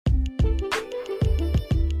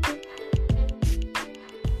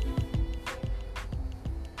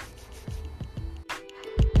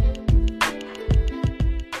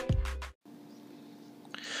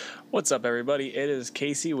What's up, everybody? It is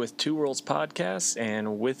Casey with Two Worlds Podcast,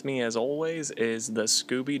 and with me, as always, is the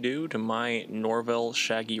Scooby-Doo to my Norville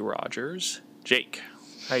Shaggy Rogers, Jake.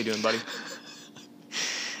 How you doing, buddy?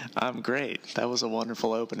 I'm great. That was a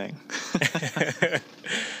wonderful opening.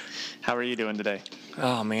 How are you doing today?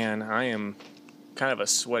 Oh, man, I am kind of a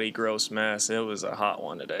sweaty, gross mess. It was a hot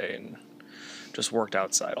one today, and just worked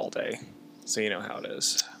outside all day, so you know how it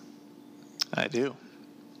is. I do.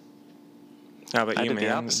 How about I you, did man?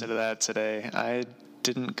 the opposite of that today. I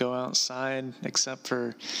didn't go outside except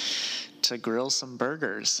for to grill some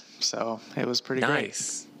burgers, so it was pretty great.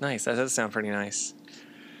 Nice. That does sound pretty nice.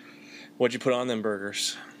 What'd you put on them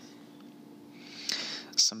burgers?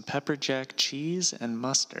 Some pepper jack cheese and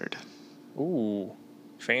mustard. Ooh,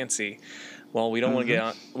 fancy. Well, we don't want to get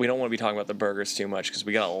on, we don't want to be talking about the burgers too much because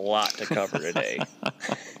we got a lot to cover today.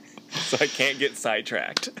 So I can't get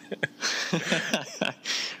sidetracked.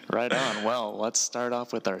 Right on. Well, let's start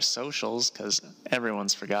off with our socials because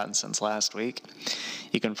everyone's forgotten since last week.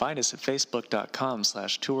 You can find us at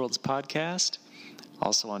facebook.com/twoworldspodcast.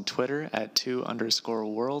 Also on Twitter at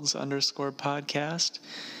 @2_worlds_podcast.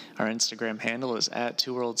 Our Instagram handle is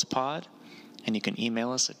 @2worldspod. And you can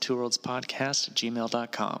email us at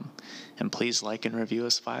twoworldspodcast@gmail.com. And please like and review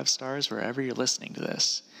us 5 stars wherever you're listening to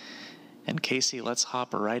this. And Casey, let's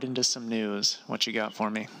hop right into some news. What you got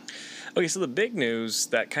for me? Okay, so the big news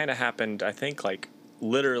that kind of happened, I think, like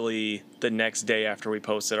literally the next day after we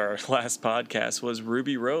posted our last podcast was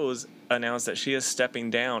Ruby Rose announced that she is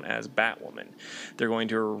stepping down as Batwoman. They're going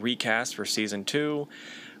to recast for season 2.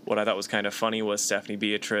 What I thought was kind of funny was Stephanie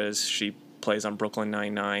Beatriz. She plays on Brooklyn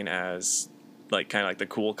Nine-Nine as kind of like the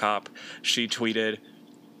cool cop. She tweeted,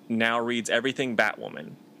 "Now reads everything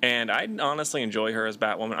Batwoman." And I honestly enjoy her as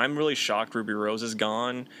Batwoman. I'm really shocked Ruby Rose is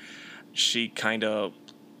gone. She kind of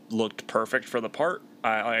looked perfect for the part.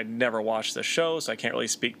 I never watched the show, so I can't really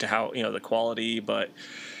speak to how, the quality, but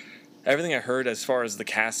everything I heard as far as the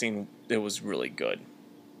casting, it was really good.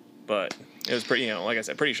 But it was pretty, like I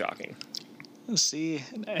said, pretty shocking. See,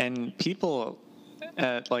 and people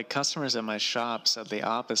customers at my shop said the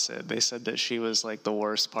opposite. They said that she was like the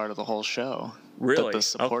worst part of the whole show. Really? That the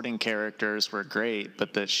supporting characters were great,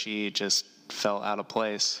 but that she just fell out of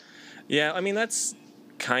place. Yeah, I mean, that's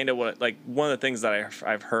kind of what, one of the things that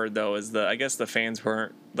I've heard, though, is I guess the fans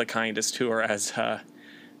weren't the kindest to her as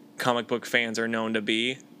comic book fans are known to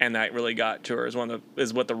be, and that really got to her is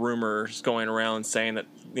what the rumors going around saying that,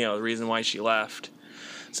 the reason why she left.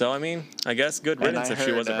 So, I mean, I guess good riddance if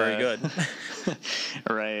she wasn't very good.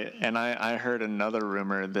 Right, and I heard another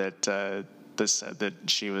rumor that said that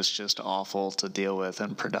she was just awful to deal with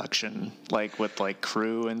in production, with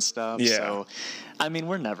crew and stuff. Yeah. So, I mean,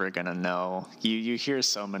 we're never gonna know. You hear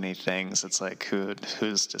so many things. It's like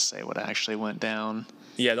who's to say what actually went down?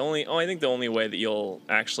 Yeah, I think the only way that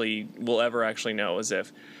we'll ever actually know is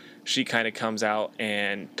if she kind of comes out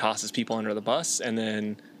and tosses people under the bus, and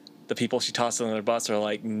then the people she tosses under the bus are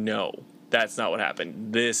like, no, that's not what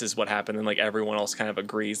happened. This is what happened. And everyone else kind of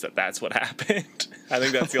agrees that that's what happened. I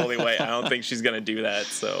think that's the only way. I don't think she's going to do that.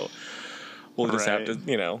 So we'll just have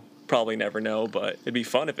to, probably never know, but it'd be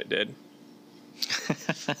fun if it did.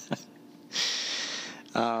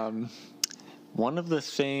 One of the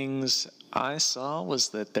things I saw was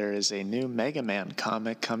that there is a new Mega Man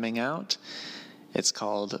comic coming out. It's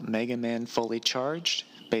called Mega Man Fully Charged,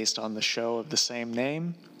 based on the show of the same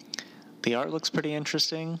name. The art looks pretty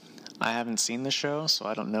interesting. I haven't seen the show, so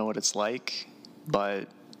I don't know what it's like, but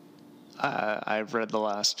I've read the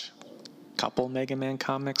last couple Mega Man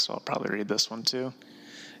comics, so I'll probably read this one too.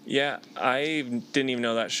 Yeah, I didn't even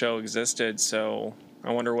know that show existed, so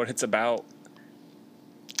I wonder what it's about.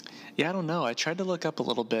 Yeah, I don't know. I tried to look up a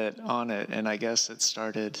little bit on it, and I guess it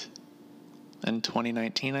started in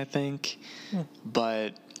 2019, I think.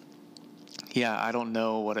 But, yeah, I don't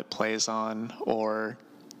know what it plays on or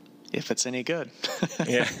if it's any good.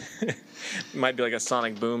 Yeah. It might be like a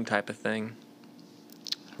Sonic Boom type of thing.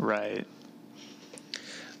 Right.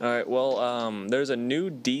 All right, well, there's a new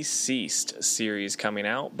Deceased series coming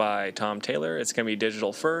out by Tom Taylor. It's going to be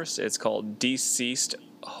digital first. It's called Deceased: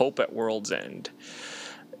 Hope at World's End.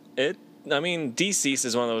 Deceased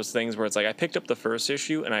is one of those things where it's I picked up the first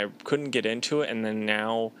issue and I couldn't get into it, and then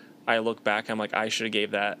now I look back, I'm like, I should have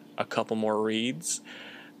gave that a couple more reads.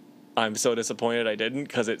 I'm so disappointed I didn't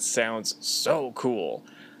because it sounds so cool.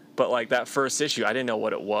 But that first issue, I didn't know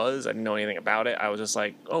what it was. I didn't know anything about it. I was just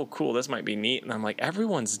like, oh, cool, this might be neat. And I'm like,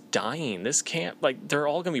 everyone's dying. This can't, they're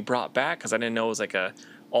all going to be brought back because I didn't know it was a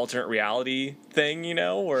alternate reality thing,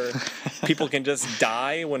 where people can just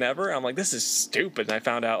die whenever. I'm like, this is stupid. And I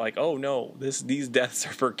found out oh no, these deaths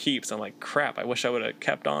are for keeps. I'm like, crap, I wish I would have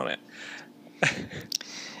kept on it.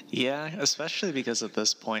 Yeah, especially because at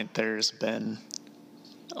this point there's been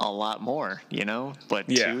a lot more, what,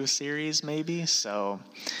 Yeah. 2 series maybe? So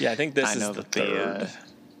Yeah, I think this I is know the that third.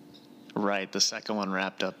 right, the second one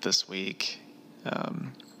wrapped up this week.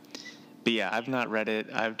 But yeah, I've not read it.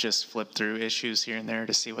 I've just flipped through issues here and there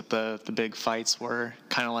to see what the big fights were,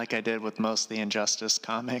 kind of like I did with most of the Injustice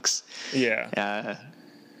comics. Yeah.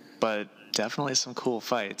 But definitely some cool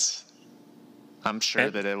fights. I'm sure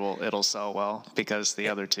And that it'll sell well because the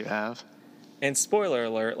other two have. and spoiler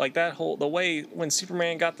alert, like the way when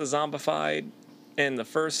Superman got the zombified in the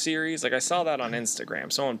first series, like I saw that on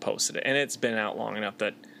Instagram. Someone posted it, and it's been out long enough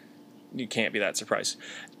that you can't be that surprised.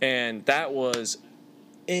 And that was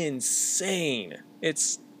insane.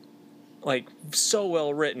 It's like so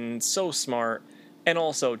well written, so smart, and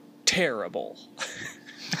also terrible.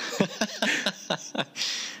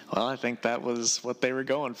 Well, I think that was what they were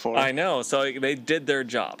going for. I know. So they did their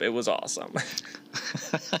job. It was awesome.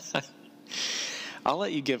 I'll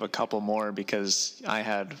let you give a couple more because I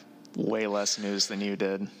had way less news than you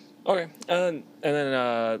did. Okay. And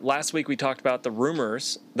then last week we talked about the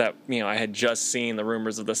rumors that, I had just seen the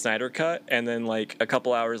rumors of the Snyder Cut. And then like a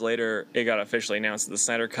couple hours later, it got officially announced that the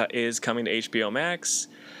Snyder Cut is coming to HBO Max.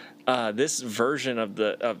 This version of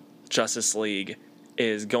Justice League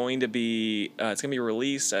is going to be it's going to be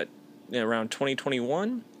released at around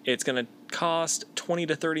 2021. It's going to cost $20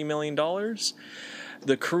 to $30 million.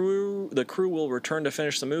 The crew will return to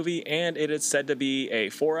finish the movie, and it is said to be a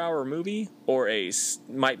 4-hour movie or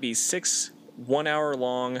might be 6 1-hour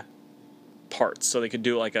long parts. So they could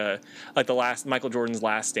do like the last Michael Jordan's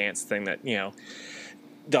Last Dance thing that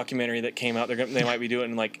documentary that came out. They might be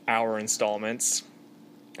doing in like hour installments,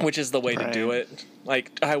 which is the way to do it.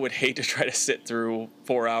 Like, I would hate to try to sit through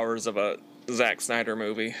 4 hours of a Zack Snyder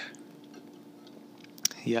movie.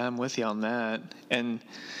 Yeah, I'm with you on that. And,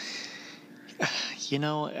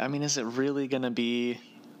 I mean, is it really going to be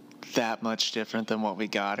that much different than what we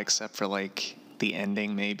got, except for, like, the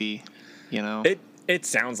ending, maybe, It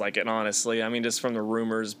sounds like it, honestly. I mean, just from the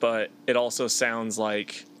rumors, but it also sounds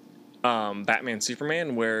like Batman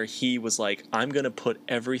Superman, where he was like, I'm going to put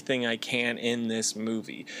everything I can in this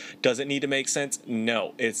movie. Does it need to make sense?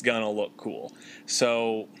 No, it's going to look cool.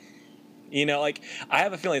 So, like, I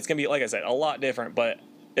have a feeling it's going to be, like I said, a lot different, but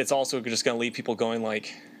it's also just going to leave people going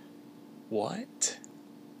like, what?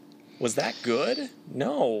 Was that good?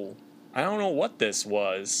 No. I don't know what this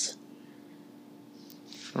was.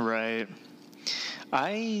 Right.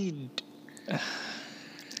 I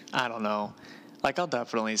don't know. Like, I'll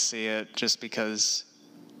definitely see it just because,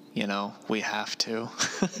 we have to.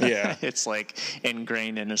 Yeah. It's like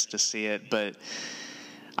ingrained in us to see it. But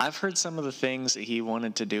I've heard some of the things that he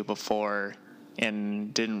wanted to do before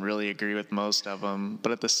and didn't really agree with most of them.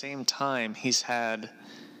 But at the same time, he's had,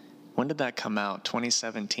 when did that come out?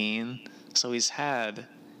 2017? So he's had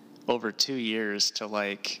over 2 years to,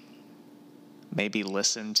 like, maybe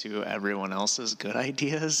listen to everyone else's good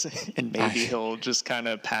ideas and maybe he'll just kind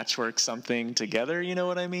of patchwork something together, you know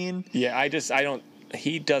what I mean? Yeah,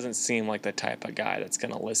 he doesn't seem like the type of guy that's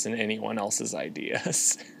going to listen to anyone else's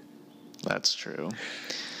ideas. That's true.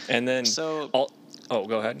 And then, go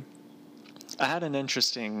ahead. I had an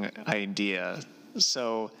interesting idea.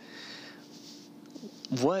 So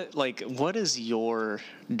what is your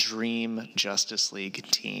dream Justice League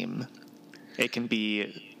team? It can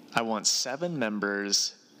be, I want 7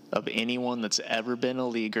 members of anyone that's ever been a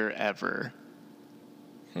leaguer ever.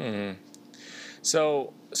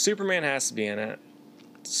 So Superman has to be in it.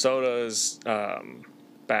 So does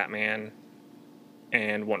Batman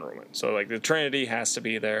and Wonder Woman. So like the Trinity has to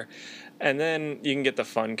be there. And then you can get the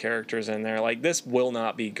fun characters in there. Like, this will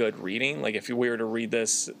not be good reading. Like, if we were to read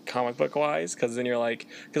this comic book wise, because then you're like,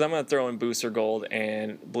 because I'm going to throw in Booster Gold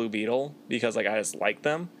and Blue Beetle because like I just like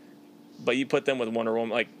them. But you put them with Wonder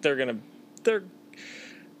Woman, like they're gonna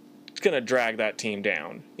drag that team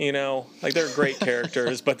down. Like, they're great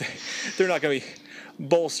characters, but they're not gonna be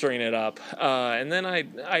bolstering it up. And then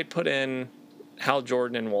I put in Hal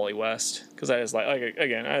Jordan and Wally West because I just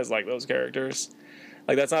like those characters.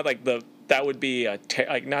 Like, that's not like that would be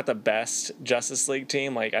like not the best Justice League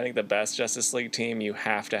team. Like, I think the best Justice League team, you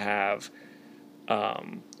have to have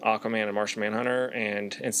Aquaman and Martian Manhunter,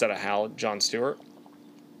 and instead of Hal, John Stewart.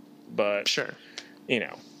 But sure,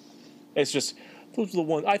 it's just those are the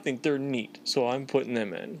ones I think they're neat, so I'm putting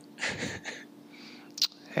them in.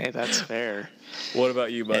 Hey, that's fair. What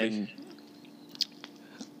about you, buddy? And,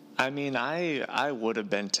 I mean, I would have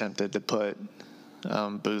been tempted to put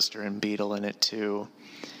Booster and Beetle in it too.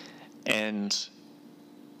 And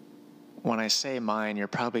when I say mine, you're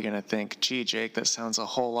probably going to think, gee, Jake, that sounds a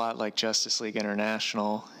whole lot like Justice League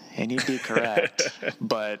International. and you'd be correct.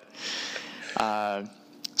 But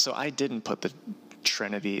so I didn't put the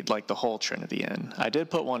Trinity, like the whole Trinity in. I did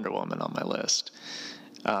put Wonder Woman on my list,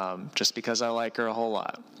 just because I like her a whole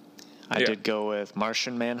lot. I did go with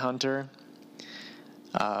Martian Manhunter,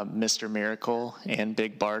 Mr. Miracle, and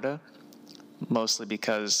Big Barda, mostly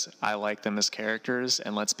because I like them as characters,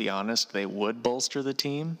 and let's be honest, they would bolster the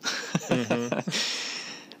team.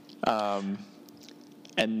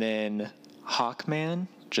 And then Hawkman,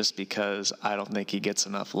 just because I don't think he gets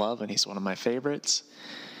enough love, and he's one of my favorites.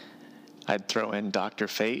 I'd throw in Dr.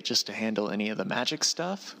 Fate just to handle any of the magic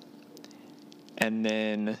stuff. And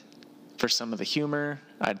then for some of the humor,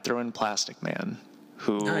 I'd throw in Plastic Man,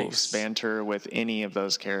 whose banter with any of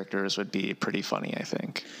those characters would be pretty funny, I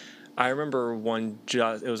think. I remember it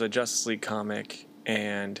was a Justice League comic,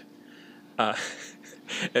 and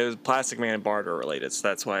it was Plastic Man and Barter related, so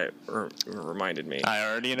that's why it reminded me. I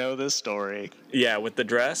already know this story. Yeah, with the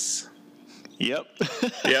dress. Yep.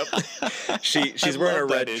 Yep. She's wearing a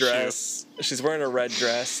red dress. She's wearing a red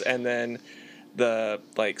dress, and then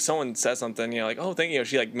someone says something, like, oh, thank you.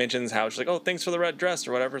 She like mentions how she's like, oh, thanks for the red dress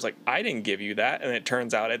or whatever. It's like, I didn't give you that, and it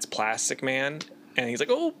turns out it's Plastic Man, and he's like,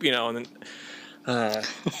 oh, and then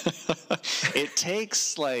it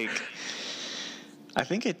takes I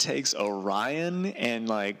think it takes Orion and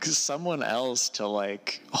someone else to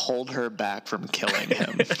hold her back from killing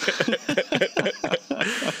him.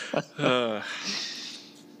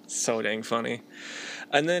 So dang funny.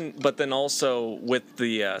 But then also with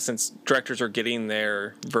the since directors are getting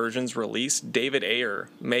their versions released, David Ayer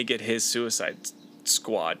may get his Suicide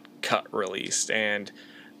Squad cut released, and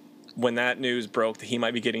when that news broke that he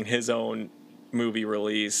might be getting his own movie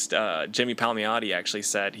released, Jimmy Palmiotti actually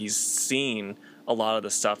said he's seen a lot of the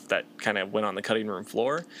stuff that kind of went on the cutting room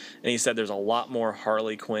floor, and he said there's a lot more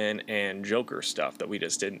Harley Quinn and Joker stuff that we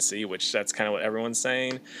just didn't see, which that's kind of what everyone's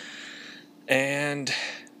saying. And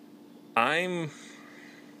I'm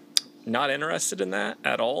not interested in that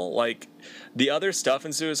at all. Like, the other stuff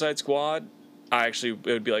in Suicide Squad, it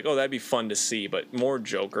would be like, oh, that'd be fun to see, but more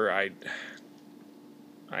Joker, I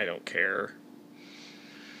don't care.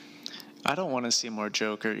 I don't want to see more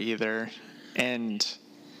Joker either. And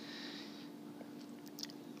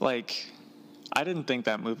I didn't think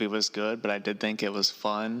that movie was good, but I did think it was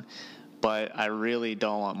fun. But I really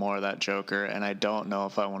don't want more of that Joker, and I don't know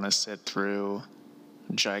if I want to sit through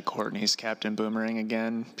Jai Courtney's Captain Boomerang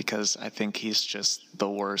again, because I think he's just the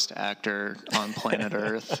worst actor on planet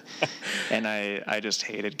Earth. And I just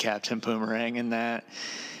hated Captain Boomerang in that.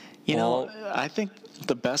 I think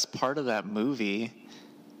the best part of that movie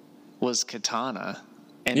was Katana,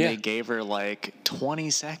 and they gave her 20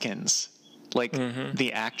 seconds.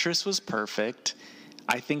 The actress was perfect.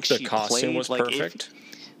 I think the costume was perfect.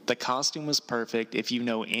 The costume was perfect. If you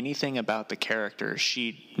know anything about the character,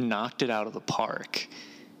 she knocked it out of the park.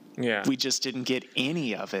 Yeah. We just didn't get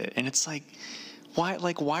any of it. And it's why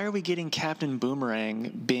are we getting Captain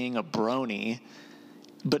Boomerang being a brony,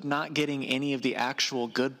 but not getting any of the actual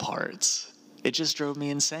good parts? It just drove me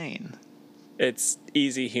insane. It's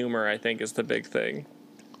easy humor, I think, is the big thing.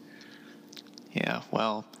 Yeah,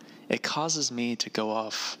 well, it causes me to go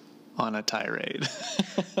off on a tirade.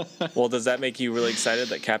 Well, does that make you really excited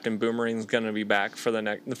that Captain Boomerang's going to be back for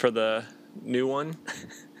the new one?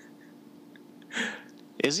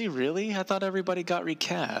 Is he really? I thought everybody got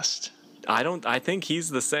recast. I think he's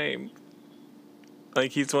the same.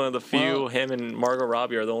 He's one of the few. Him and Margot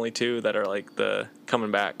Robbie are the only two that are the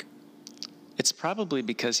coming back. It's probably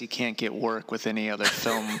because he can't get work with any other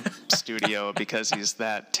film studio because he's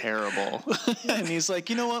that terrible. And he's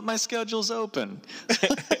like, you know what? My schedule's open.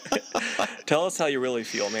 Tell us how you really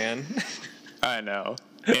feel, man. I know.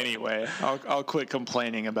 Anyway, I'll quit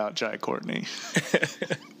complaining about Jai Courtney.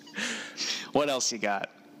 What else you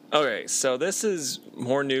got? Okay, so this is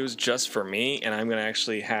more news just for me, and I'm going to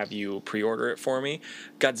actually have you pre-order it for me.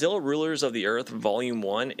 Godzilla Rulers of the Earth Volume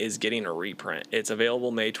 1 is getting a reprint. It's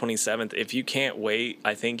available May 27th. If you can't wait,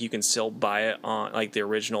 I think you can still buy it on the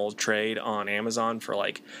original trade on Amazon for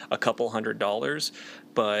a couple $100,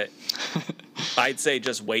 but I'd say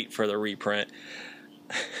just wait for the reprint.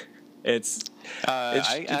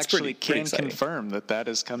 I actually can confirm that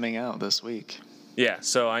is coming out this week. Yeah,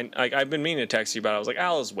 so I've been meaning to text you, but I was like,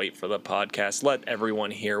 I'll just wait for the podcast. Let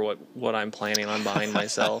everyone hear what I'm planning on buying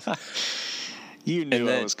myself. You knew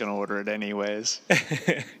I was going to order it anyways.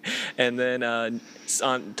 And then on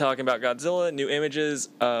talking about Godzilla, new images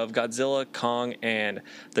of Godzilla, Kong, and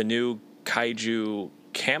the new kaiju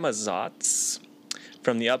Camazotz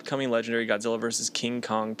from the upcoming legendary Godzilla vs. King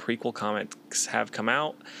Kong prequel comics have come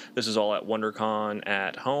out. This is all at WonderCon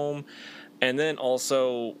at home. And then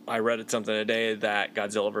also, I read something today that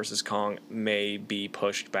Godzilla vs. Kong may be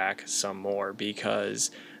pushed back some more because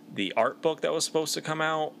the art book that was supposed to come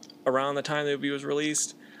out around the time the movie was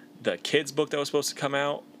released, the kids' book that was supposed to come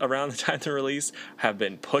out around the time the release, have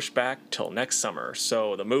been pushed back till next summer.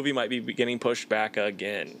 So the movie might be getting pushed back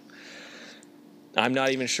again. I'm not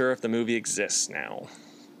even sure if the movie exists now.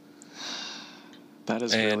 That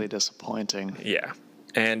is really disappointing. Yeah.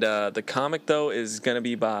 And the comic, though, is going to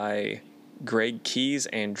be by Greg Keyes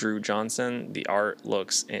and Drew Johnson. The art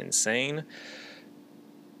looks insane.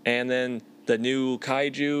 And then the new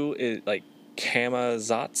kaiju is like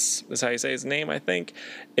Kamazatz, is how you say his name, I think.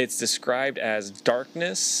 It's described as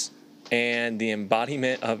darkness and the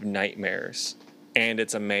embodiment of nightmares. And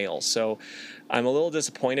it's a male. So I'm a little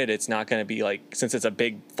disappointed it's not going to be like, since it's a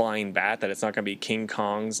big flying bat, that it's not going to be King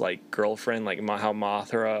Kong's like girlfriend, like how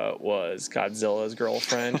Mothra was Godzilla's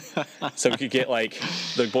girlfriend. So we could get like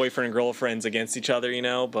the boyfriend and girlfriends against each other, you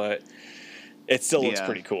know, but it still looks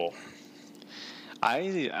pretty cool.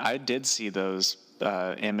 I did see those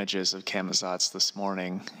images of Kamazatz this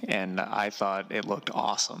morning, and I thought it looked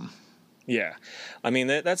awesome. Yeah. I mean,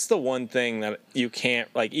 that's the one thing that you can't,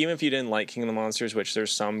 like, even if you didn't like King of the Monsters, which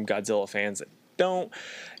there's some Godzilla fans that don't,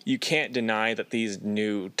 you can't deny that these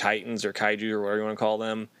new Titans or Kaiju or whatever you want to call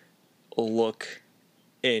them look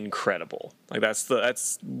incredible. Like,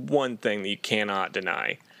 that's one thing that you cannot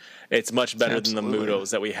deny. It's much better than the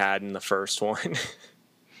Mutos that we had in the first one.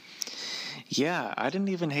 Yeah, I didn't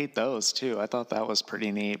even hate those, too. I thought that was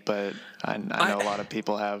pretty neat, but I know a lot of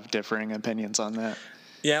people have differing opinions on that.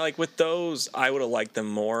 Yeah, like with those, I would have liked them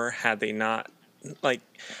more had they not. Like,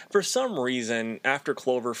 for some reason, after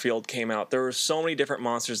Cloverfield came out, there were so many different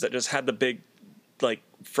monsters that just had the big, like,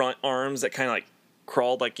 front arms that kind of, like,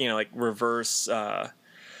 crawled, like, you know, like reverse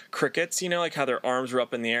crickets, you know, like how their arms were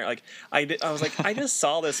up in the air. Like, I was like, I just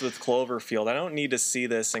saw this with Cloverfield. I don't need to see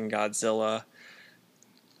this in Godzilla.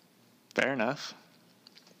 Fair enough.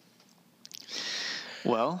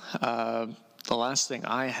 Well, the last thing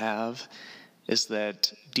I have is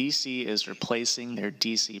that DC is replacing their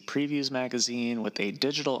DC Previews magazine with a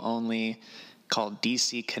digital-only called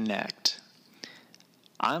DC Connect.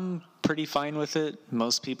 I'm pretty fine with it.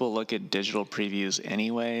 Most people look at digital previews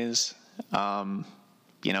anyways.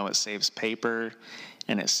 You know, it saves paper,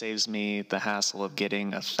 and it saves me the hassle of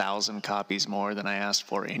getting 1,000 copies more than I asked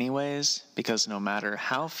for anyways, because no matter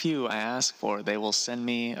how few I ask for, they will send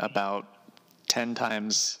me about 10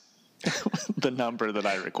 times the number that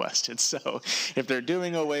I requested. So if they're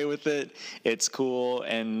doing away with it, it's cool.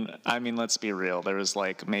 And I mean, let's be real. There was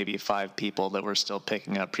like maybe 5 people that were still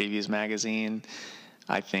picking up Previews magazine.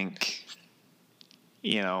 I think,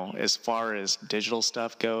 you know, as far as digital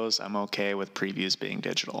stuff goes, I'm okay with Previews being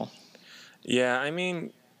digital. Yeah, I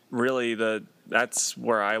mean, really, that's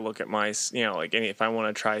where I look at my, you know, like if I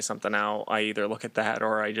want to try something out, I either look at that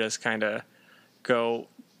or I just kind of go,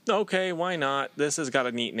 okay, why not? This has got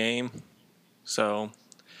a neat name. So,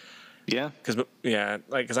 yeah.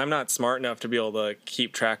 Because I'm not smart enough to be able to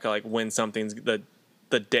keep track of like when something's the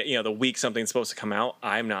day, you know, the week something's supposed to come out.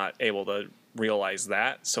 I'm not able to realize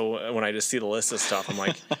that. So when I just see the list of stuff, I'm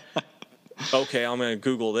like, okay, I'm going to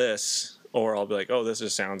Google this, or I'll be like, oh, this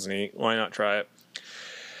just sounds neat. Why not try it?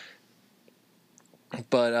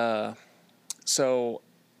 But, so,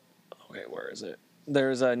 okay, where is it?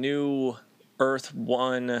 There's a new Earth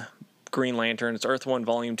 1 Green Lantern. It's Earth 1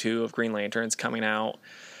 Volume 2 of Green Lanterns coming out.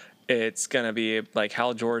 It's going to be like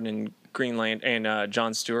Hal Jordan and Green Lantern and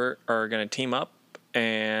John Stewart are going to team up,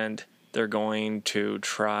 and they're going to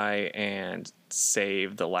try and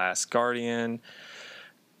save the last Guardian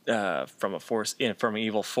from an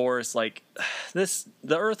evil force. Like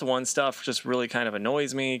the Earth 1 stuff just really kind of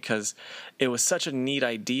annoys me because it was such a neat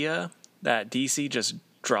idea that DC just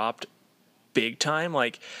dropped big time.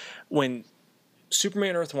 Like when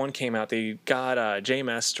Superman Earth 1 came out, they got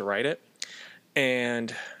JMS to write it,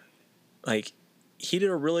 and like he did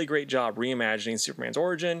a really great job reimagining Superman's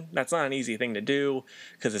origin. That's not an easy thing to do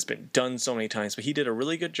because it's been done so many times, but he did a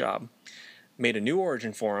really good job, made a new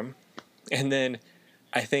origin for him, and then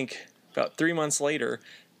I think about 3 months later,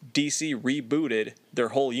 DC rebooted their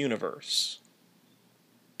whole universe.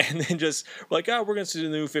 And then just like, oh, we're going to do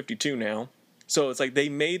the New 52 now. So it's like they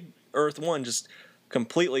made Earth 1 just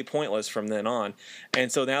completely pointless from then on.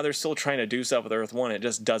 And so now they're still trying to do stuff with Earth 1. It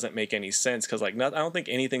just doesn't make any sense because like I don't think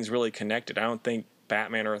anything's really connected. I don't think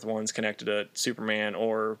Batman Earth 1's connected to Superman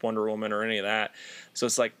or Wonder Woman or any of that. So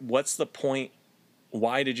it's like, what's the point?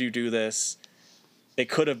 Why did you do this? It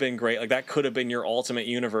could have been great. Like that could have been your ultimate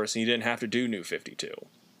universe and you didn't have to do New 52.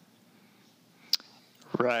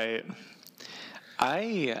 Right.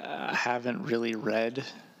 I haven't really read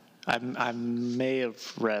I may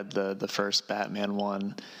have read the first Batman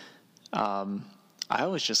one. I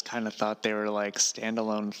always just kind of thought they were like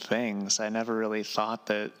standalone things. I never really thought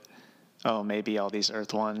that, oh, maybe all these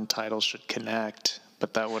Earth One titles should connect,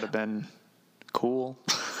 but that would have been cool.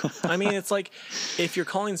 I mean, it's like if you're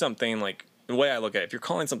calling something like the way I look at it, if you're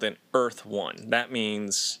calling something Earth One, that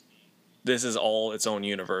means this is all its own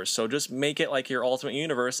universe. So just make it like your Ultimate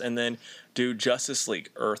Universe and then do Justice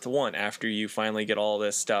League Earth 1 after you finally get all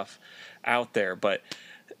this stuff out there. But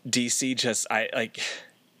DC just,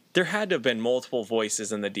 there had to have been multiple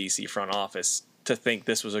voices in the DC front office to think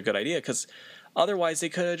this was a good idea, because otherwise they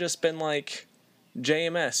could have just been like,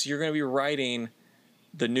 JMS, you're going to be writing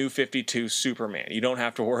the New 52 Superman. You don't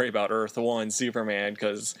have to worry about Earth 1 Superman,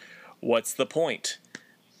 because what's the point?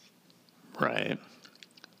 Right.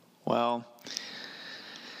 Well,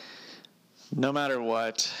 no matter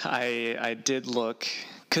what, I did look,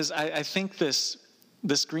 because I think this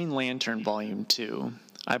Green Lantern Volume 2,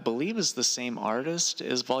 I believe is the same artist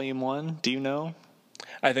as Volume 1. Do you know?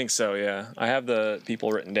 I think so, yeah. I have the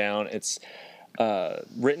people written down. It's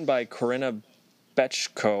written by Corinna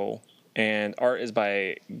Bechko, and art is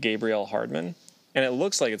by Gabriel Hardman. And it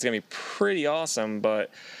looks like it's going to be pretty awesome,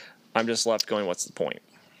 but I'm just left going, what's the point?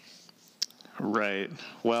 Right.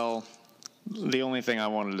 Well, the only thing I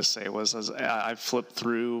wanted to say was I flipped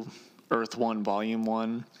through Earth 1 Volume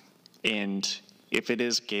 1, and if it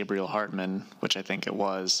is Gabriel Hartman, which I think it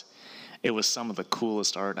was some of the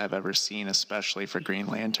coolest art I've ever seen, especially for Green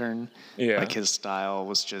Lantern. Yeah. Like, his style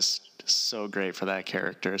was just so great for that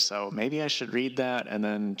character. So maybe I should read that and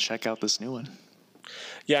then check out this new one.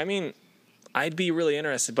 Yeah, I mean, I'd be really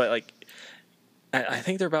interested, but like, I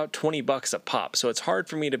think they're about $20 a pop, so it's hard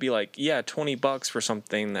for me to be like, yeah, $20 for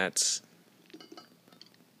something that's,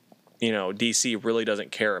 DC really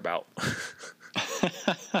doesn't care about.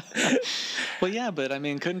 Well, yeah, but I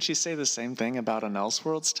mean, couldn't you say the same thing about an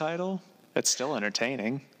Elseworlds title? It's still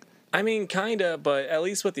entertaining. I mean, kinda, but at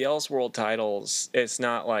least with the Elseworld titles, it's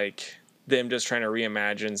not like them just trying to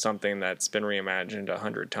reimagine something that's been reimagined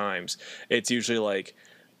 100 times. It's usually like,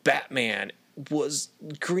 Batman was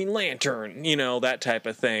Green Lantern, that type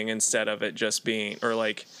of thing, instead of it just being, or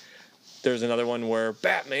like, there's another one where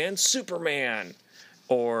Batman, Superman,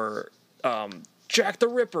 or Jack the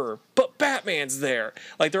Ripper, but Batman's there.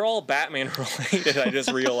 Like, they're all Batman related, I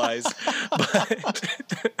just realized.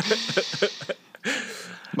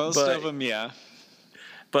 Most of them, yeah.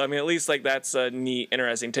 But I mean, at least like that's a neat,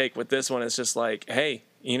 interesting take. With this one, it's just like, hey,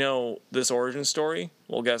 this origin story?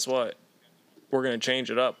 Well, guess what? We're going to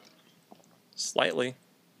change it up slightly.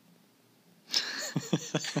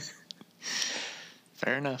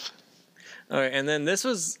 Fair enough. All right, and then this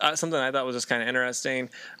was something I thought was just kind of interesting.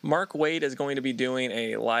 Mark Waid is going to be doing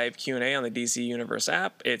a live Q&A on the DC Universe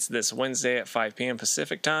app. It's this Wednesday at 5 p.m.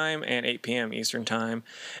 Pacific time and 8 p.m. Eastern time.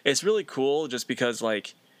 It's really cool just because,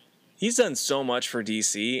 like, he's done so much for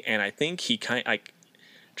DC, and I think he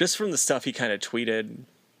just from the stuff he kind of tweeted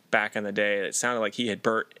back in the day, it sounded like he had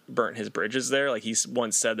burnt his bridges there. Like, he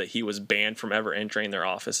once said that he was banned from ever entering their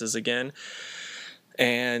offices again.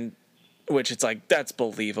 And which it's like, that's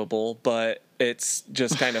believable, but it's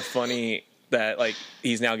just kind of funny that like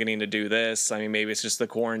he's now getting to do this. I mean, maybe it's just the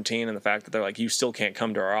quarantine and the fact that they're like, you still can't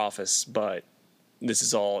come to our office, but this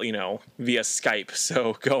is all, via Skype,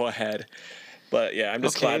 so go ahead. But yeah, I'm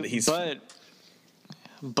just glad that he's...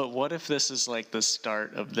 But what if this is like the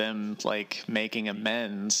start of them like making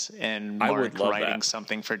amends and Mark writing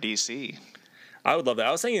something for DC? I would love that.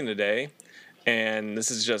 I was thinking today, and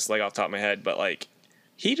this is just like off the top of my head, but like,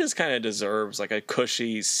 he just kind of deserves like a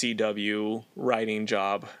cushy CW writing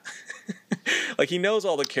job. Like, he knows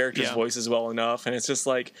all the characters' voices well enough, and it's just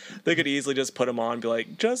like they could easily just put him on and be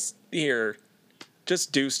like, just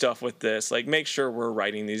do stuff with this. Like, make sure we're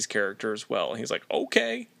writing these characters well. And he's like,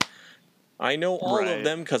 okay, I know all of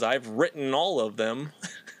them because I've written all of them.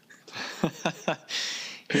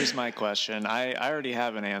 Here's my question. I already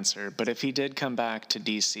have an answer, but if he did come back to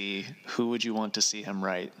DC, who would you want to see him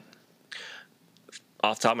write?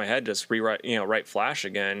 Off the top of my head, just write Flash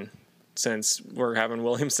again, since we're having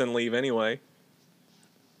Williamson leave anyway.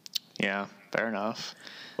 Yeah, fair enough.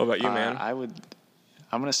 What about you, man? I'm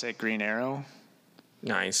going to say Green Arrow.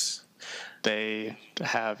 Nice. They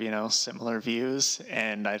have, similar views,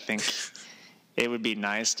 and I think it would be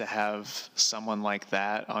nice to have someone like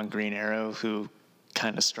that on Green Arrow who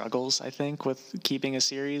kind of struggles, I think, with keeping a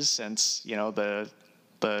series since, the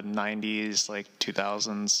 90s, like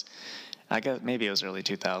 2000s. I guess maybe it was early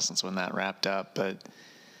 2000s when that wrapped up, but,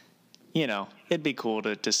 it'd be cool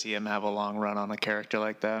to see him have a long run on a character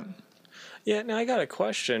like that. Yeah, now I got a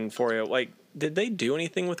question for you. Like, did they do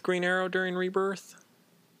anything with Green Arrow during Rebirth?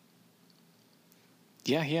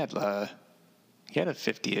 Yeah, he had a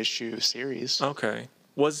 50-issue series. Okay.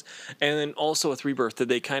 And then also with Rebirth, did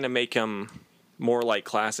they kind of make him more like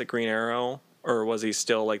classic Green Arrow, or was he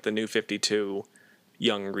still like the New 52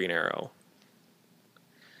 young Green Arrow?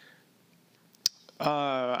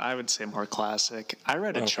 I would say more classic. I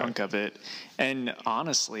read a chunk of it, and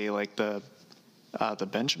honestly, like the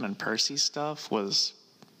Benjamin Percy stuff was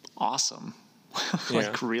awesome,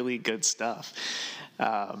 like really good stuff.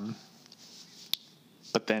 But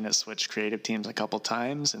then it switched creative teams a couple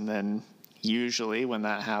times, and then usually when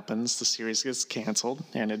that happens, the series gets canceled,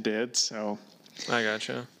 and it did. So I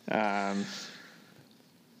gotcha.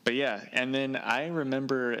 But yeah, and then I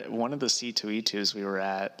remember one of the C2E2s we were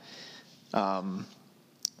at.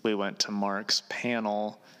 We went to Mark's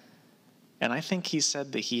panel, and I think he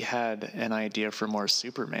said that he had an idea for more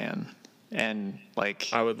Superman. And, like,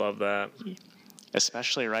 I would love that.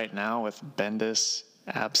 Especially right now with Bendis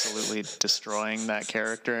absolutely destroying that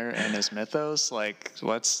character and his mythos. Like,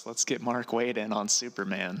 let's get Mark Waid in on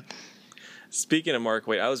Superman. Speaking of Mark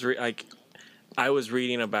Waid, I was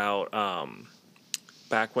reading about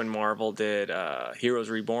back when Marvel did Heroes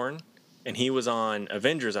Reborn. And he was on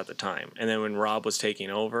Avengers at the time. And then when Rob was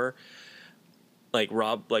taking over,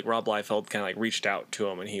 Rob Liefeld kind of like reached out to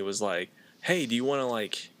him, and he was like, "Hey, do you want to,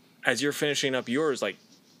 like, as you're finishing up yours, like,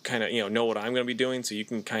 kind of, know what I'm going to be doing, so you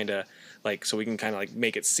can kind of so we can kind of like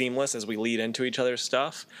make it seamless as we lead into each other's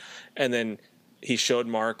stuff." And then he showed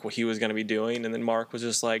Mark what he was going to be doing, and then Mark was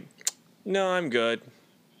just like, "No, I'm good."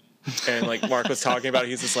 And like Mark was talking about it,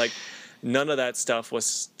 he's just like, none of that stuff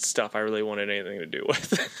was stuff I really wanted anything to do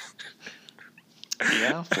with.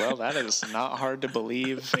 Yeah, well, that is not hard to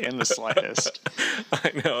believe in the slightest.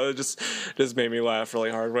 I know, it just made me laugh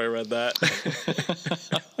really hard when I read that.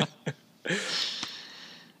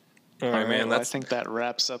 All right, man. Well, I think that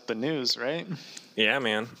wraps up the news, right? Yeah,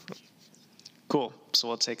 man. Cool. So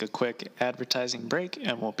we'll take a quick advertising break,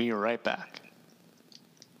 and we'll be right back.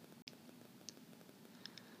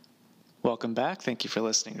 Welcome back. Thank you for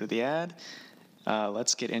listening to the ad.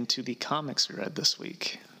 Let's get into the comics we read this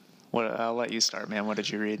week. I'll let you start, man. What did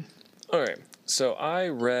you read? All right. So I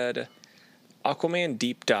read Aquaman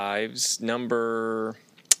Deep Dives number,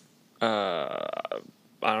 I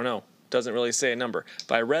don't know. Doesn't really say a number.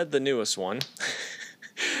 But I read the newest one,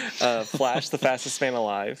 Flash, the Fastest Man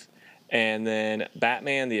Alive, and then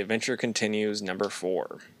Batman, The Adventure Continues, number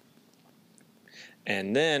 4.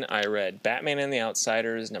 And then I read Batman and the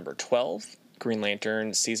Outsiders, number 12, Green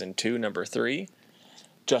Lantern, Season 2, number 3,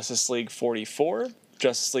 Justice League 44,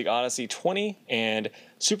 Justice League Odyssey 20, and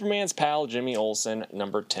Superman's Pal, Jimmy Olsen,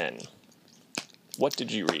 number 10. What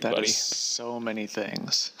did you read, buddy? That is so many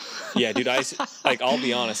things. Yeah, dude, I'll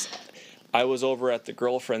be honest. I was over at the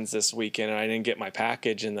girlfriend's this weekend, and I didn't get my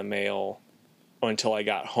package in the mail until I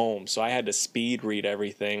got home. So I had to speed read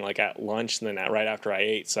everything, like at lunch and then right after I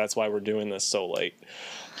ate. So that's why we're doing this so late.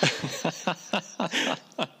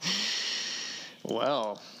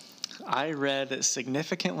 Well, I read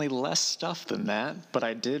significantly less stuff than that, but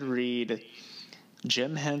I did read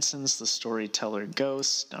Jim Henson's The Storyteller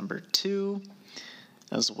Ghost, number 2,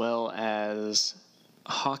 as well as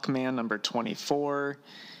Hawkman, number 24,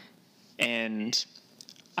 and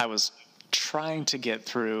I was trying to get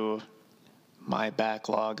through my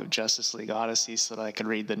backlog of Justice League Odyssey so that I could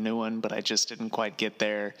read the new one, but I just didn't quite get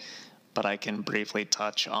there. But I can briefly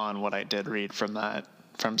touch on what I did read from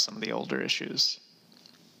some of the older issues.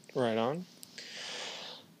 Right on.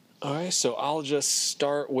 All right, so I'll just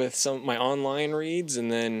start with some of my online reads,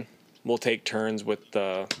 and then we'll take turns with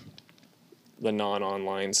the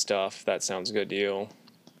non-online stuff. That sounds good to you?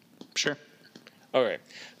 Sure. Okay,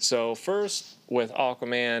 so first with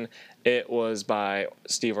Aquaman, it was by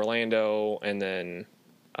Steve Orlando, and then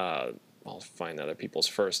I'll find other people's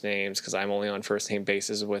first names because I'm only on first name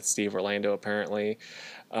basis with Steve Orlando apparently.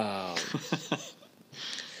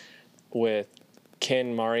 With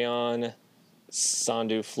Ken Marion,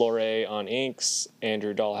 Sandu Flore on inks,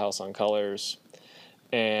 Andrew Dahlhaus on colors,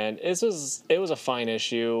 and it was a fine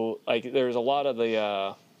issue. Like there's a lot of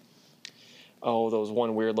the those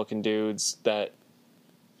one weird looking dudes that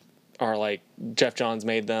are like Jeff Johns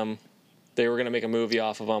made them. They were gonna make a movie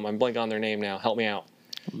off of them. I'm blanking on their name now. Help me out.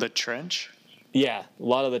 The Trench? Yeah, a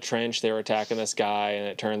lot of the Trench. They were attacking this guy, and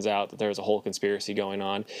it turns out that there's a whole conspiracy going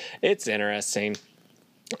on. It's interesting.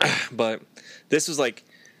 But this was like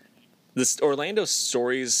this Orlando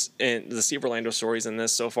stories, and the Steve Orlando stories in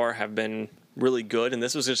this so far have been really good, and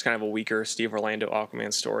this was just kind of a weaker Steve Orlando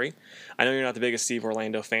Aquaman story. I know you're not the biggest Steve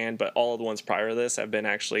Orlando fan, but all of the ones prior to this have been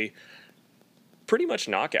actually pretty much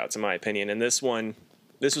knockouts in my opinion. And this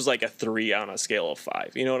was like a 3 on a scale of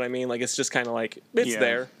 5. You know what I mean? Like it's just kind of like it's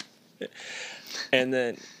there. And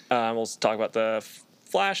then we'll talk about the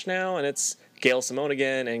Flash now, and it's Gail Simone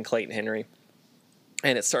again and Clayton Henry.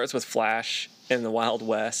 And it starts with Flash in the Wild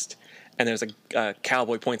West, and there's a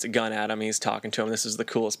cowboy points a gun at him. He's talking to him. This is the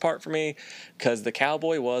coolest part for me, because the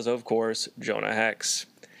cowboy was, of course, Jonah Hex.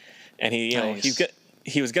 And he,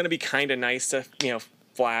 he was going to be kind of nice to,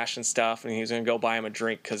 Flash and stuff, and he was going to go buy him a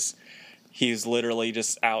drink because he's literally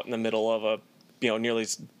just out in the middle of a, nearly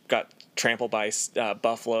got trampled by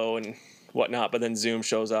buffalo and whatnot. But then Zoom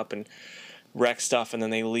shows up and wrecks stuff, and then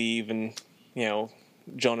they leave, and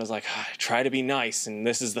Jonah's like, try to be nice, and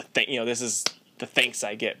this is the thing, this is the thanks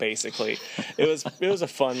I get, basically. It was a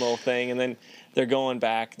fun little thing, and then they're going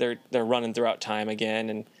back, they're running throughout time again,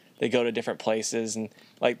 and they go to different places, and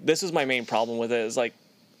like this was my main problem with it, is like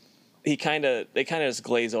they kind of just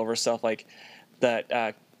glaze over stuff, like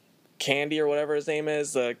that Candy or whatever his name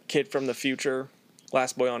is, the kid from the future,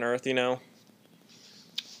 Last Boy on Earth,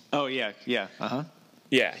 Oh yeah, uh-huh.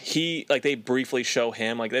 Yeah, they briefly show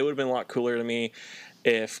him. Like, they would have been a lot cooler to me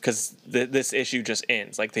because this issue just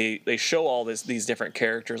ends. Like, they show all these different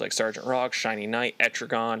characters, like Sergeant Rock, Shiny Knight,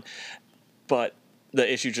 Etrigan, but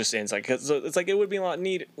the issue just ends. Like, so it's like it would be a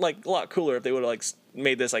lot cooler if they would have like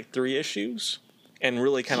made this like 3 issues and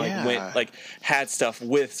really kind of had stuff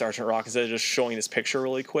with Sergeant Rock instead of just showing this picture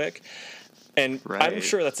really quick. And right. I'm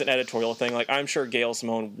sure that's an editorial thing. Like, I'm sure Gail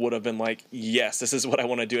Simone would have been like, yes, this is what I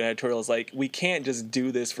want to do in editorial. It's like, we can't just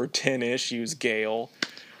do this for 10 issues, Gail.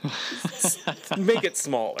 Make it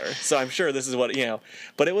smaller. So I'm sure this is what,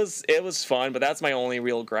 but it was fun. But that's my only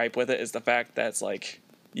real gripe with it, is the fact that it's like,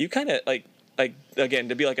 you kind of like, again,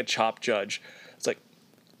 to be like a chop judge, it's like,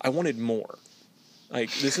 I wanted more.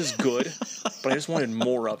 Like, this is good, but I just wanted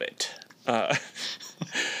more of it.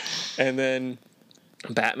 And then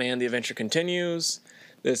Batman: The Adventure Continues.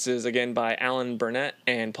 This is again by Alan Burnett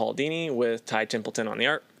and Paul Dini with Ty Templeton on the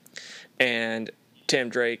art. And Tim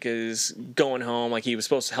Drake is going home. Like, he was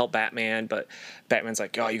supposed to help Batman, but Batman's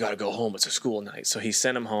like, oh, you got to go home. It's a school night. So he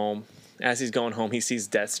sent him home. As he's going home, he sees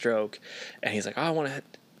Deathstroke, and he's like, oh, I want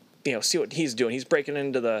to, see what he's doing. He's breaking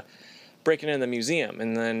into the museum,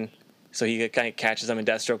 and then so he kind of catches him, and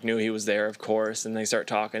Deathstroke knew he was there, of course. And they start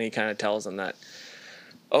talking. He kind of tells him that,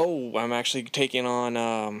 oh, I'm actually taking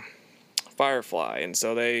on Firefly. And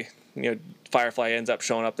so they, Firefly ends up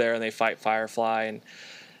showing up there, and they fight Firefly, and,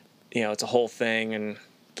 it's a whole thing. And,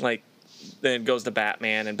 like, then it goes to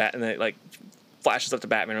Batman, and then, like, flashes up to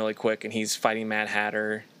Batman really quick, and he's fighting Mad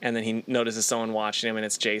Hatter, and then he notices someone watching him, and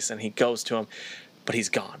it's Jason. He goes to him, but he's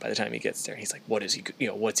gone by the time he gets there. He's like, what is he,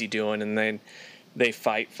 what's he doing? And then they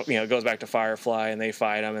fight, it goes back to Firefly, and they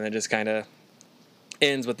fight him, and it just kind of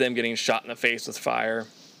ends with them getting shot in the face with fire.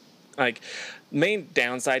 Like, main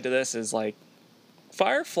downside to this is, like,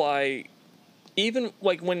 Firefly, even,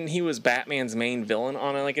 like, when he was Batman's main villain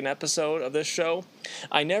on, like, an episode of this show,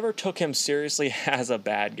 I never took him seriously as a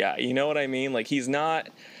bad guy. You know what I mean? Like, it's not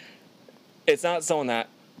someone that,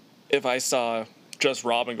 if I saw just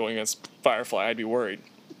Robin going against Firefly, I'd be worried.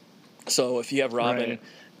 So if you have Robin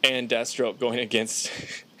and Deathstroke going against,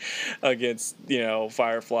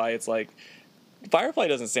 Firefly, it's like, Firefly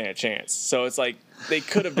doesn't stand a chance. So it's like, they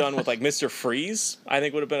could have done with, like, Mr. Freeze, I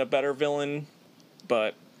think would have been a better villain,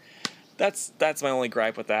 but that's my only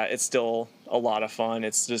gripe with that. It's still a lot of fun.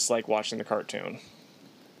 It's just like watching the cartoon.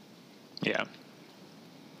 Yeah.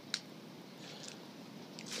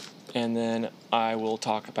 And then I will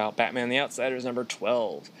talk about Batman the Outsiders number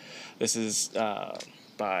 12. This is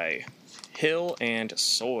by Hill and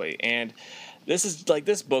Soy. And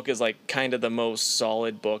this book is like kind of the most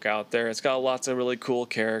solid book out there. It's got lots of really cool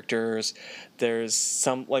characters. There's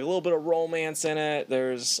some, like, a little bit of romance in it.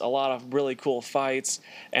 There's a lot of really cool fights.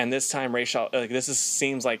 And this time,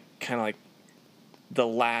 seems like kind of like the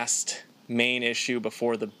last main issue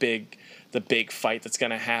before the big fight that's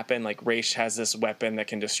going to happen. Like, Ra's has this weapon that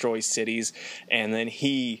can destroy cities, and then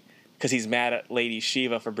because he's mad at Lady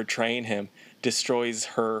Shiva for betraying him, destroys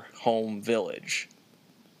her home village.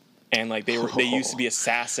 And, like, they used to be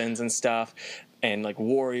assassins and stuff, and, like,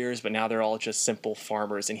 warriors, but now they're all just simple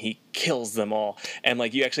farmers, and he kills them all. And,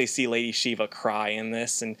 like, you actually see Lady Shiva cry in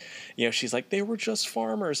this, and, she's like, they were just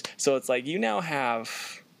farmers. So it's like, you now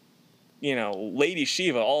have, Lady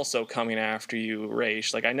Shiva also coming after you,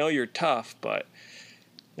 Ra's. Like, I know you're tough, but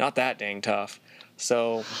not that dang tough.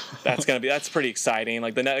 So that's pretty exciting.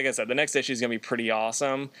 Like I said, the next issue is gonna be pretty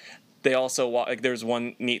awesome. They also, like, there's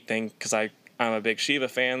one neat thing, because I'm a big Shiva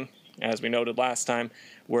fan, as we noted last time,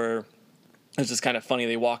 where it's just kind of funny.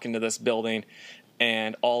 They walk into this building,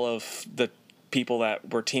 and all of the people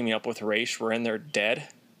that were teaming up with Ra's were in there dead.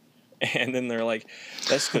 And then they're like,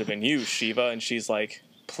 this could have been you, Shiva. And she's like,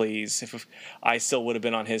 please, if I still would have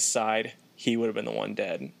been on his side, he would have been the one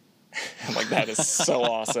dead. I'm like, that is so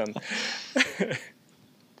awesome.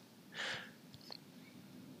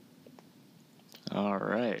 All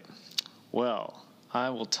right. Well, I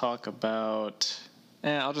will talk about...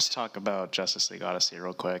 I'll just talk about Justice League Odyssey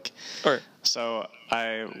real quick. All right. So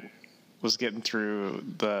I was getting through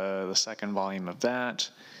the second volume of that,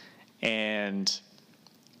 and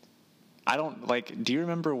I don't, like, do you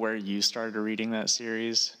remember where you started reading that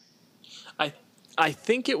series? I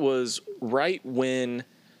think it was right when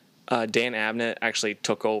Dan Abnett actually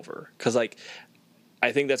took over. Because, like,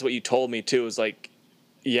 I think that's what you told me, too, is like,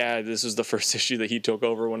 yeah, this was the first issue that he took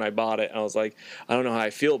over when I bought it. And I was like, I don't know how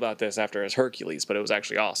I feel about this after his Hercules, but it was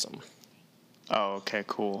actually awesome. Oh, okay,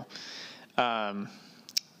 cool. So,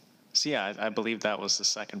 yeah, I believe that was the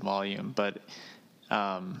second volume. But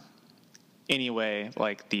anyway,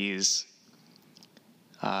 like these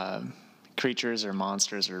creatures or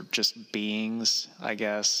monsters or just beings, I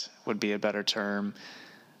guess would be a better term,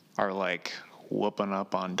 are like whooping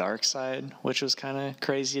up on Darkseid, which was kind of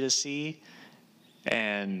crazy to see.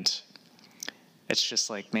 And it's just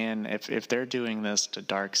like, man, if they're doing this to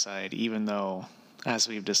Darkseid, even though, as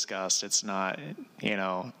we've discussed, it's not,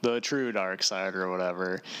 the true Darkseid or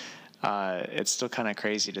whatever, it's still kind of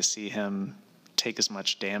crazy to see him take as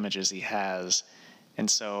much damage as he has. And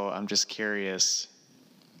so I'm just curious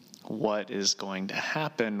what is going to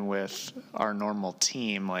happen with our normal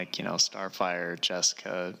team, like, Starfire,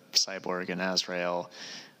 Jessica, Cyborg, and Azrael.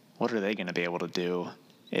 What are they going to be able to do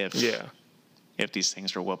if these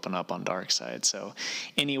things are whooping up on Darkseid? So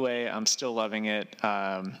anyway, I'm still loving it.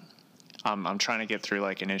 I'm trying to get through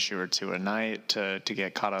like an issue or two a night to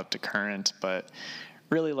get caught up to current, but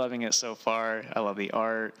really loving it so far. I love the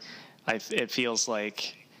art. It feels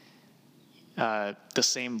like the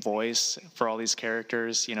same voice for all these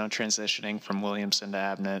characters, transitioning from Williamson to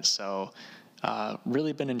Abnett. So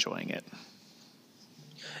really been enjoying it.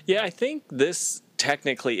 Yeah, I think this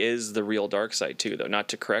technically is the real Darkseid too, though, not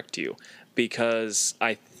to correct you, because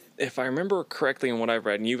if I remember correctly in what I've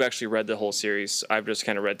read, and you've actually read the whole series, I've just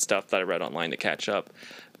kind of read stuff that I read online to catch up,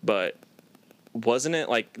 but wasn't it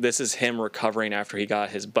like this is him recovering after he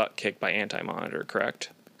got his butt kicked by Anti-Monitor,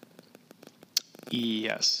 correct?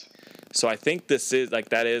 Yes. So I think this is like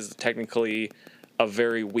that is technically a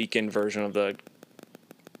very weakened version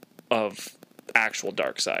of actual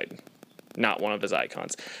Darkseid, not one of his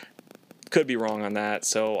icons. Could be wrong on that,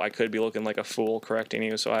 so I could be looking like a fool correcting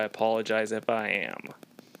you, so I apologize if I am.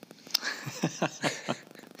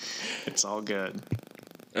 It's all good.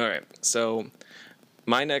 All right, so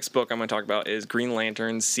my next book I'm going to talk about is Green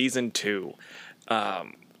Lantern Season 2.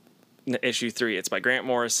 Issue 3. It's by Grant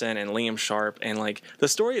Morrison and Liam Sharp, and like the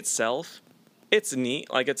story itself, it's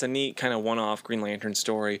neat. Like it's a neat kind of one-off Green Lantern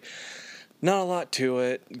story. Not a lot to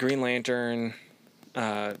it. Green Lantern,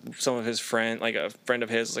 some of his a friend of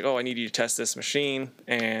his was like, oh, I need you to test this machine,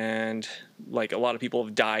 and like a lot of people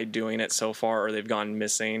have died doing it so far, or they've gone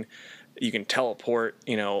missing. You can teleport,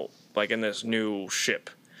 like in this new ship,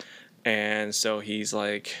 and so he's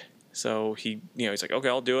like, he's like, okay,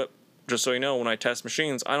 I'll do it. Just so you know, when I test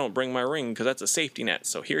machines, I don't bring my ring because that's a safety net.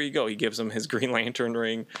 So here you go. He gives him his Green Lantern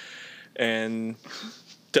ring and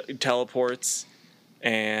teleports.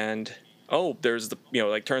 And, there's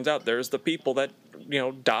turns out there's the people that,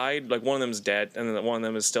 died. Like one of them's dead and then one of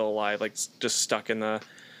them is still alive, like just stuck in the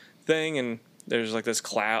thing. And there's like this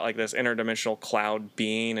cloud, like this interdimensional cloud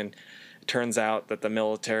being. And it turns out that the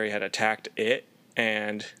military had attacked it.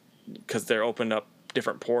 And because they're opened up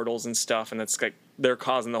different portals and stuff. And it's like, they're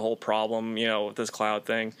causing the whole problem, with this cloud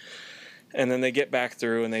thing. And then they get back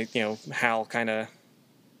through and they, Hal kind of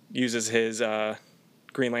uses his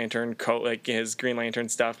Green Lantern coat, like his Green Lantern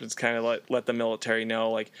stuff, just kind of let the military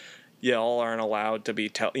know, like, y'all aren't allowed to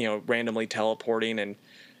be, randomly teleporting and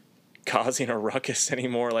causing a ruckus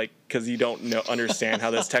anymore, like, because you don't understand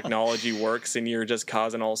how this technology works and you're just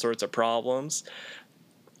causing all sorts of problems.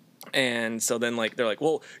 And so then, like, they're like,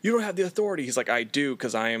 well, you don't have the authority. He's like, I do,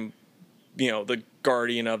 because I am the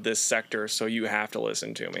guardian of this sector, so you have to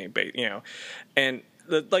listen to me, and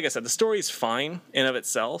like I said, the story's fine in of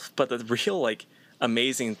itself, but the real like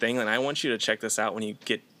amazing thing, and I want you to check this out when you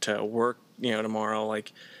get to work, tomorrow,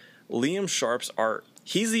 like Liam Sharp's art.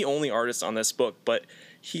 He's the only artist on this book, but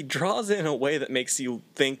he draws it in a way that makes you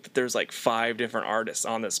think that there's like 5 different artists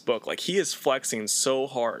on this book. Like he is flexing so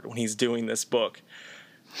hard when he's doing this book.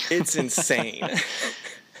 It's insane.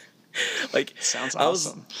 Like sounds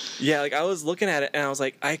awesome. I was looking at it and I was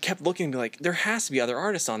like, I kept looking and be like, there has to be other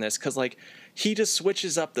artists on this, because like he just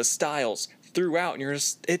switches up the styles throughout,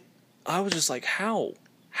 and I was just like, how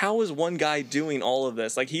how is one guy doing all of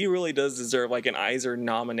this? Like, he really does deserve like an Eisner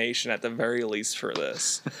nomination at the very least for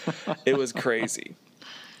this. It was crazy.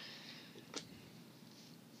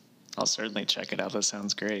 I'll certainly check it out. That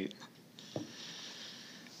sounds great.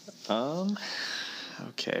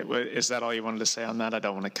 Okay. Is that all you wanted to say on that? I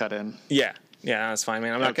don't want to cut in. Yeah, that's fine,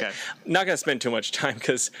 man. I'm not gonna spend too much time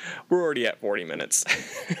because we're already at 40 minutes.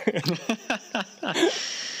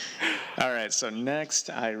 All right, so next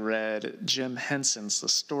I read Jim Henson's The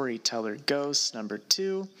Storyteller Ghost,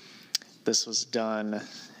 #2. This was done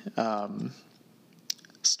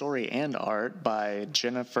story and art by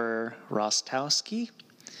Jennifer Rostowski.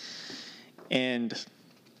 And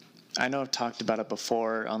I know I've talked about it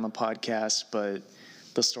before on the podcast, but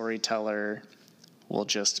the storyteller will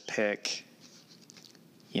just pick,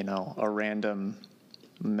 a random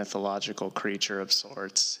mythological creature of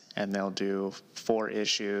sorts, and they'll do 4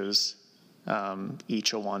 issues,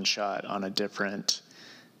 each a one-shot on a different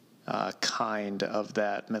kind of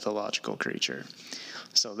that mythological creature.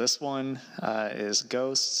 So this one is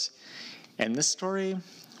Ghosts, and this story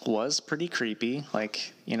was pretty creepy.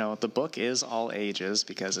 Like, the book is all ages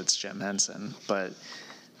because it's Jim Henson, but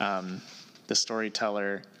the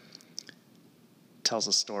storyteller tells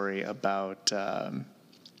a story about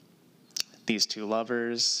these 2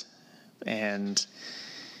 lovers, and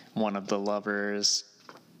one of the lovers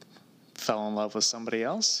fell in love with somebody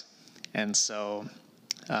else, and so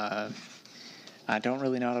I don't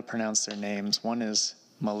really know how to pronounce their names. One is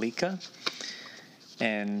Malika,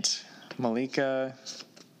 and Malika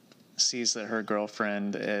sees that her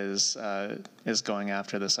girlfriend is going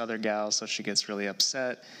after this other gal, so she gets really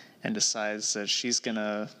upset and decides that she's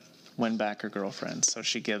gonna win back her girlfriend. So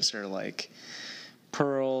she gives her like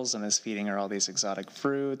pearls and is feeding her all these exotic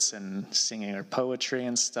fruits and singing her poetry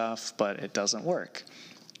and stuff, but it doesn't work.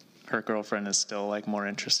 Her girlfriend is still like more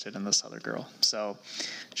interested in this other girl. So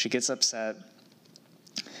she gets upset.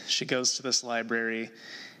 She goes to this library,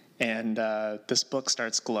 and this book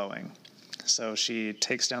starts glowing. So she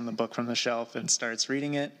takes down the book from the shelf and starts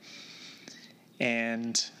reading it,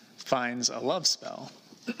 and finds a love spell.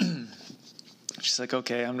 She's like,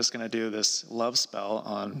 okay, I'm just going to do this love spell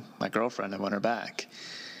on my girlfriend and win her back.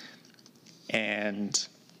 And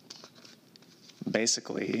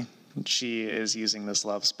basically, she is using this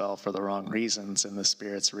love spell for the wrong reasons, and the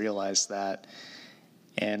spirits realize that.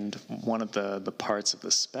 And one of the parts of the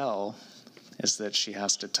spell is that she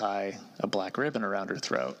has to tie a black ribbon around her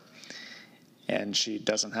throat. And she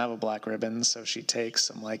doesn't have a black ribbon, so she takes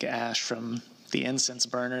some like ash from the incense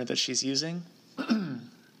burner that she's using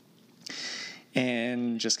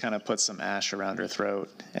and just kind of puts some ash around her throat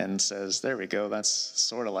and says, there we go, that's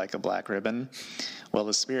sort of like a black ribbon. Well,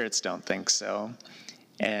 the spirits don't think so,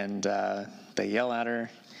 and they yell at her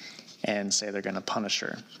and say they're going to punish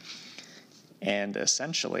her. And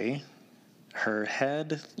essentially, her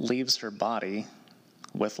head leaves her body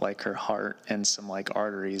with like her heart and some like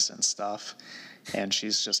arteries and stuff, and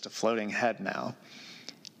she's just a floating head now.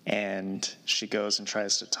 And she goes and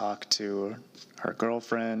tries to talk to her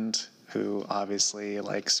girlfriend, who obviously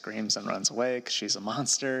like screams and runs away because she's a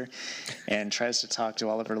monster, and tries to talk to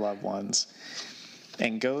all of her loved ones,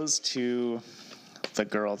 and goes to the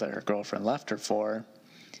girl that her girlfriend left her for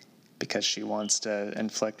because she wants to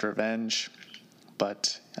inflict revenge,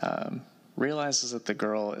 but realizes that the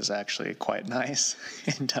girl is actually quite nice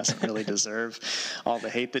and doesn't really deserve all the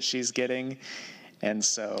hate that she's getting. And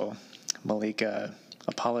so Malika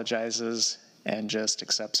apologizes and just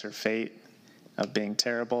accepts her fate of being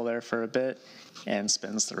terrible there for a bit, and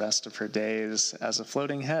spends the rest of her days as a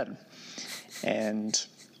floating head. And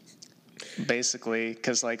basically,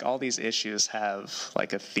 because like all these issues have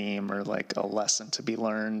like a theme or like a lesson to be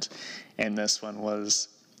learned, and this one was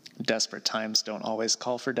desperate times don't always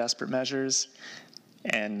call for desperate measures,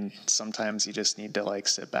 and sometimes you just need to like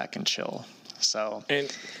sit back and chill. So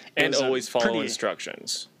and always follow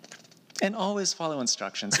instructions. And always follow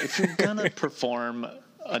instructions. If you're gonna perform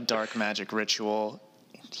a dark magic ritual,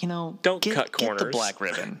 don't cut corners. Get the black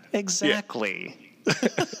ribbon. Exactly.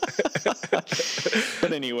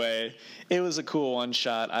 But anyway, it was a cool one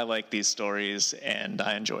shot. I like these stories and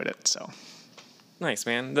I enjoyed it. So nice,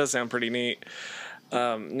 man. Does sound pretty neat.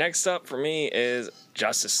 Next up for me is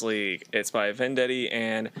Justice League. It's by Vendetti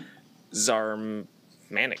and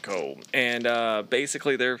Zarmanico, and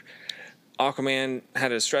basically they're Aquaman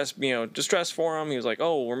had a distress for him. He was like,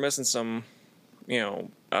 oh, we're missing some,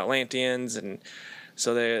 Atlanteans. And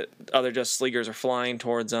so the other Justice Leaguers are flying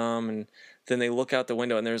towards them. And then they look out the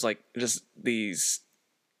window and there's like just these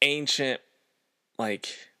ancient, like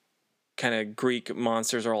kind of Greek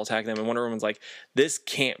monsters are all attacking them. And Wonder Woman's like, this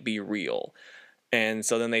can't be real. And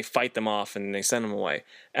so then they fight them off and they send them away.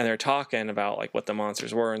 And they're talking about like what the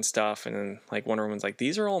monsters were and stuff. And then like Wonder Woman's like,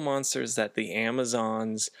 these are all monsters that the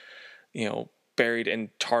Amazons, buried in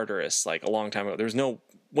Tartarus like a long time ago. There's no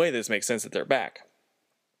way this makes sense that they're back.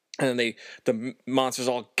 And then the monsters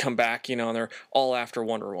all come back, and they're all after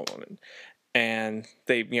Wonder Woman. And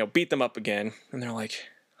they, beat them up again. And they're like,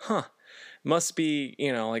 must be,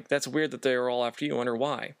 like that's weird that they were all after you. I wonder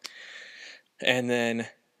why. And then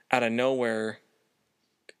out of nowhere,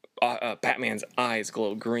 Batman's eyes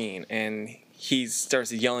glow green, and he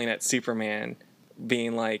starts yelling at Superman,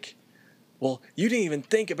 being like, well, you didn't even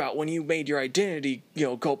think about when you made your identity,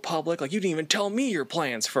 go public. Like, you didn't even tell me your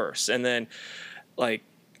plans first. And then, like,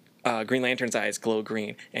 Green Lantern's eyes glow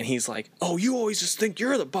green, and he's like, oh, you always just think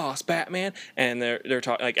you're the boss, Batman. And they're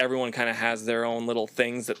talking, like, everyone kind of has their own little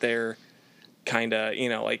things that they're kind of,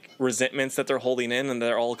 like resentments that they're holding in, and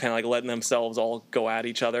they're all kind of like letting themselves all go at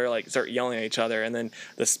each other, like start yelling at each other, and then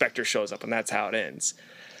the Spectre shows up, and that's how it ends.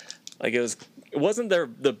 Like, it wasn't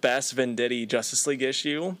the best Venditti Justice League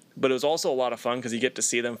issue, but it was also a lot of fun because you get to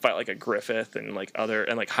see them fight like a Griffith and like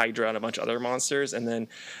Hydra and a bunch of other monsters, and then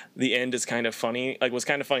the end is kind of funny. Like, was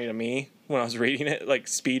kind of funny to me when I was reading it, like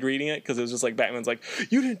speed reading it, because it was just like Batman's like,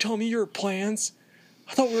 you didn't tell me your plans.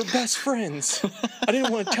 I thought we were best friends. I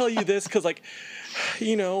didn't want to tell you this because, like,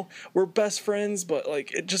 we're best friends, but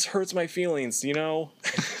like it just hurts my feelings,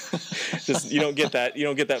 Just you don't get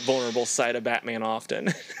that vulnerable side of Batman often.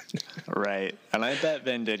 Right, and I bet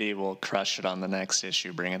Venditti will crush it on the next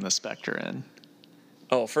issue, bringing the Spectre in.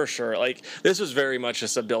 Oh, for sure. Like, this was very much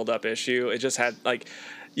just a build-up issue. It just had like,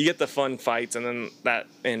 you get the fun fights and then that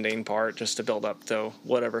ending part just to build up to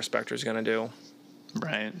whatever Spectre's gonna do.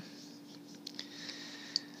 Right.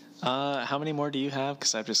 How many more do you have?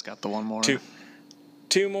 Because I've just got the one more.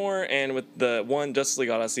 Two more, and with the one Justice League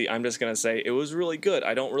Odyssey, I'm just going to say it was really good.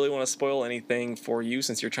 I don't really want to spoil anything for you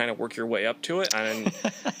since you're trying to work your way up to it. And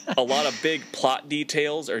a lot of big plot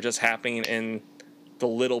details are just happening in the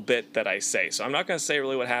little bit that I say. So I'm not going to say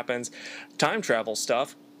really what happens. Time travel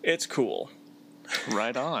stuff, it's cool.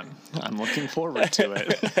 Right on. I'm looking forward to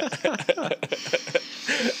it.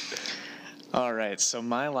 All right, so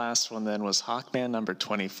my last one then was Hawkman number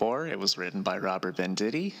 24. It was written by Robert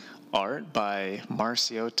Venditti, art by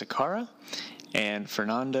Marcio Takara and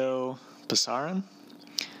Fernando Pasaran.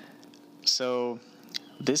 So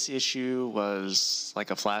this issue was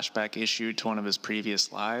like a flashback issue to one of his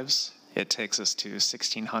previous lives. It takes us to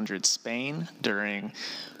 1600 Spain during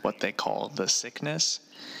what they call the sickness.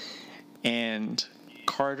 And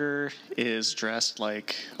Carter is dressed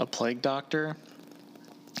like a plague doctor,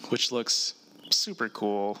 which looks super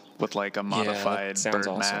cool with like a modified bird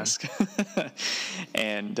awesome. Mask.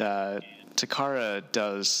 And Takara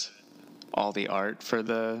does all the art for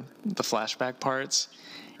the flashback parts.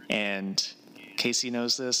 And Casey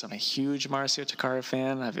knows this. I'm a huge Marcio Takara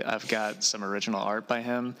fan. I've got some original art by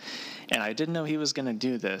him, and I didn't know he was going to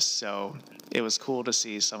do this, so it was cool to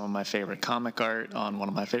see some of my favorite comic art on one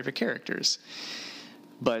of my favorite characters.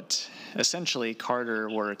 But essentially, Carter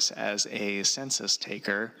works as a census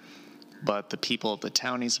taker, but the people of the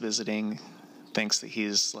town he's visiting thinks that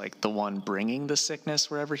he's like the one bringing the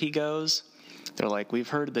sickness wherever he goes. They're like, we've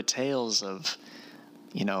heard the tales of,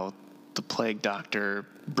 the plague doctor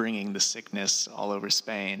bringing the sickness all over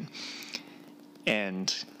Spain.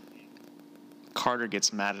 And Carter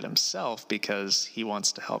gets mad at himself because he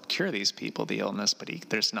wants to help cure these people the illness, but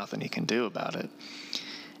there's nothing he can do about it.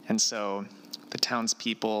 And so the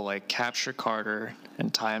townspeople like capture Carter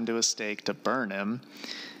and tie him to a stake to burn him.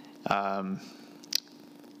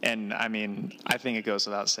 And I mean, I think it goes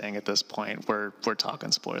without saying at this point, we're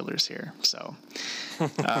talking spoilers here. So,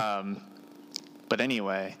 but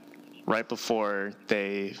anyway, right before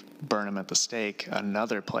they burn him at the stake,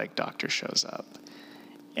 another plague doctor shows up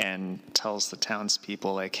and tells the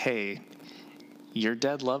townspeople like, hey, your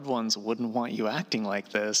dead loved ones wouldn't want you acting like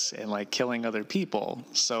this and like killing other people.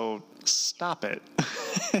 So stop it.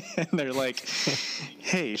 And they're like,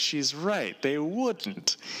 hey, she's right. They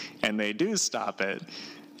wouldn't. And they do stop it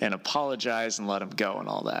and apologize and let him go and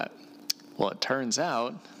all that. Well, it turns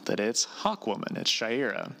out that it's Hawkwoman. It's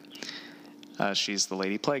Shayera. She's the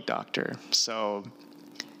Lady Plague Doctor. So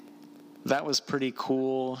that was pretty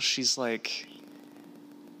cool. She's like,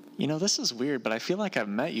 this is weird, but I feel like I've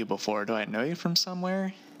met you before. Do I know you from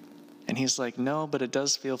somewhere? And he's like, no, but it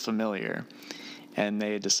does feel familiar. And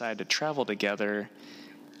they decide to travel together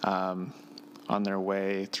on their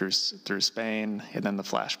way through Spain, and then the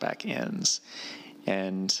flashback ends.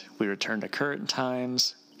 And we return to current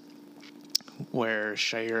times where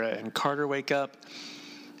Shayera and Carter wake up,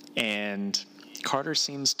 and Carter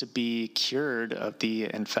seems to be cured of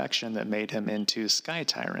the infection that made him into Sky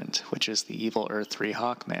Tyrant, which is the evil Earth-3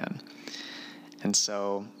 Hawkman. And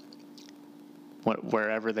so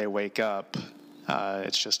wherever they wake up,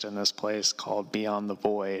 it's just in this place called Beyond the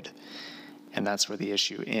Void, and that's where the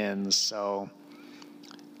issue ends. So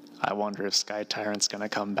I wonder if Sky Tyrant's going to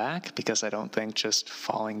come back, because I don't think just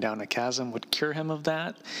falling down a chasm would cure him of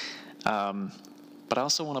that. But I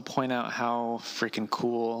also want to point out how freaking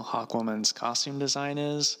cool Hawkwoman's costume design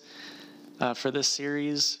is for this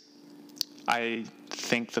series. I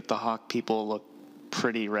think that the Hawk people look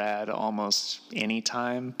pretty rad almost any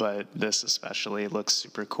time, but this especially looks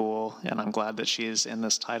super cool, and I'm glad that she is in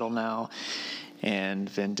this title now. And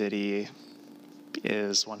Venditti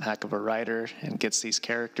is one heck of a writer and gets these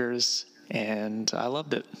characters, and I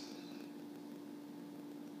loved it.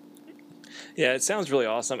 Yeah, it sounds really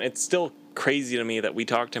awesome. It's still crazy to me that we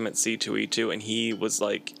talked to him at C2E2, and he was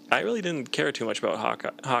like, I really didn't care too much about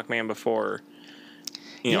Hawkman before,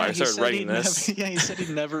 I started writing this. He said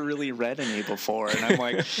he'd never really read any before, and I'm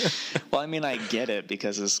like, well, I mean, I get it,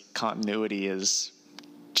 because his continuity is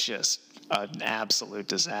just an absolute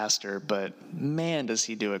disaster, but man, does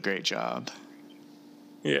he do a great job.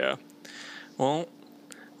 Yeah. Well,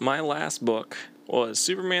 my last book was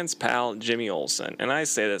Superman's pal, Jimmy Olsen. And I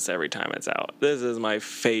say this every time it's out. This is my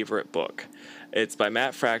favorite book. It's by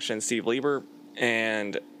Matt Fraction and Steve Lieber,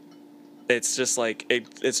 and it's just like,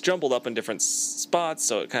 it's jumbled up in different spots,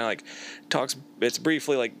 so it kind of like talks, it's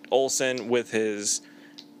briefly like Olsen with his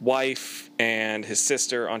wife and his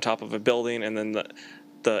sister on top of a building, and then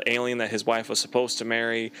the alien that his wife was supposed to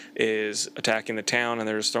marry is attacking the town, and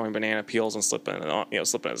they're just throwing banana peels and slipping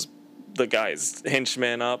the guy's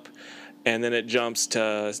henchman up. And then it jumps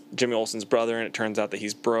to Jimmy Olsen's brother, and it turns out that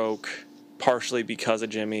he's broke, partially because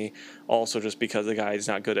of Jimmy, also just because the guy's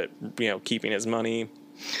not good at, keeping his money.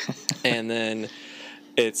 And then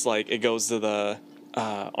it's like, it goes to the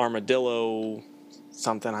armadillo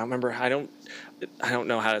something. I don't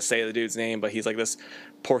know how to say the dude's name, but he's like this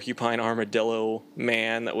porcupine armadillo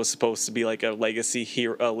man that was supposed to be like a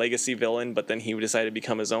legacy villain, but then he decided to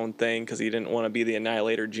become his own thing because he didn't want to be the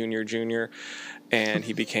Annihilator Junior, and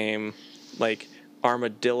he became like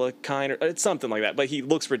Armadillo kind, or it's something like that. But he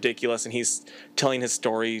looks ridiculous, and he's telling his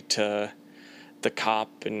story to the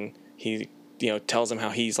cop, and he tells him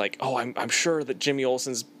how he's like, oh, I'm sure that Jimmy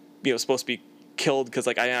Olsen's supposed to be killed, because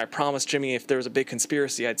like I promised Jimmy if there was a big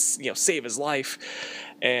conspiracy I'd save his life.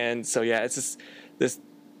 And so yeah, it's just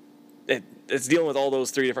it's dealing with all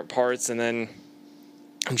those three different parts, and then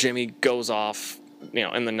Jimmy goes off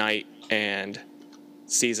in the night and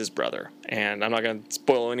sees his brother. And I'm not going to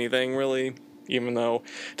spoil anything really, even though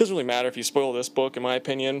it doesn't really matter if you spoil this book, in my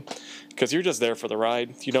opinion, because you're just there for the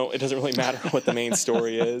ride. It doesn't really matter what the main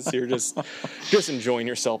story is. You're just enjoying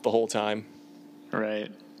yourself the whole time.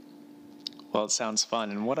 Right. Well, it sounds fun,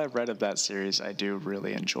 and what I've read of that series I do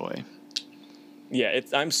really enjoy. Yeah,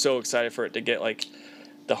 I'm so excited for it to get like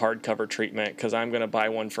the hardcover treatment, because I'm going to buy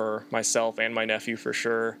one for myself and my nephew for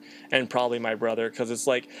sure, and probably my brother, because it's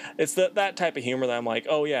like, it's that type of humor that I'm like,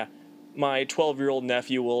 oh yeah, my 12-year-old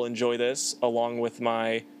nephew will enjoy this along with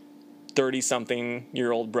my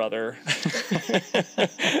 30-something-year-old brother.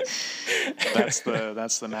 That's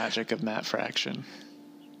the magic of Matt Fraction.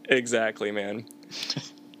 Exactly, man.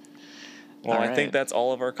 Well, I think that's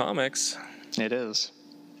all of our comics. It is.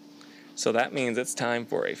 So that means it's time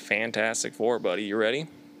for a Fantastic Four, buddy. You ready?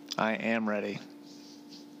 I am ready.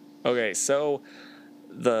 Okay, so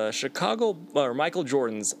the Michael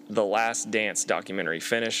Jordan's The Last Dance documentary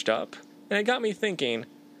finished up, and it got me thinking,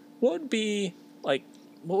 what would be like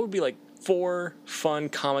 4 fun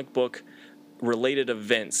comic book related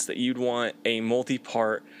events that you'd want a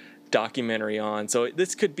multi-part documentary on? So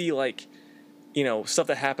this could be like, stuff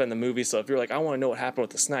that happened in the movie. So if you're like, I want to know what happened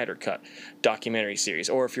with the Snyder Cut documentary series,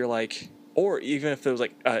 or if you're like, or even if there was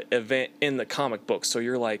like an event in the comic book, so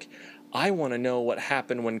you're like, I want to know what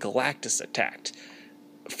happened when Galactus attacked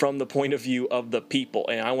from the point of view of the people,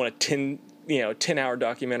 and I want a 10-hour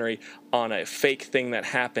documentary on a fake thing that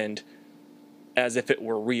happened as if it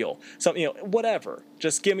were real. So, whatever.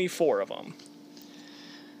 Just give me 4 of them.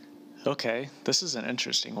 Okay, this is an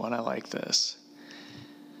interesting one. I like this.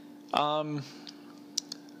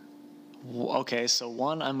 Okay, so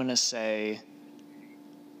one, I'm going to say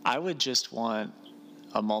I would just want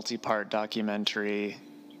a multi-part documentary,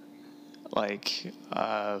 like,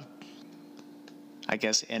 I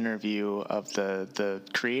guess, interview of the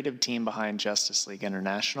creative team behind Justice League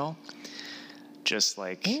International. Just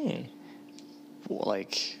like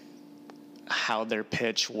how their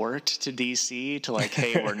pitch worked to DC to like,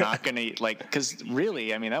 hey, we're not going to like, because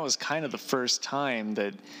really, I mean, that was kind of the first time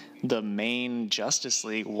that the main Justice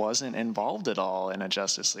League wasn't involved at all in a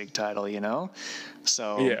Justice League title, you know?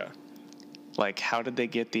 So, Yeah. like, how did they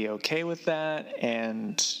get the okay with that?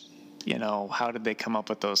 And, you know, how did they come up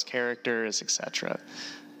with those characters, etc.?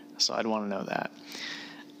 So I'd want to know that.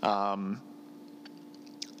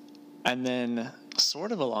 And then,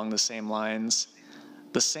 sort of along the same lines,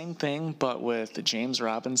 the same thing, but with James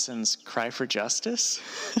Robinson's Cry for Justice,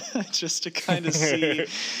 just to kind of see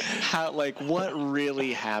how, like, what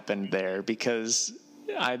really happened there, because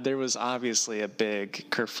there was obviously a big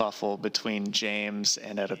kerfuffle between James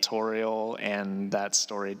and editorial, and that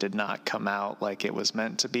story did not come out like it was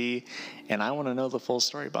meant to be, and I want to know the full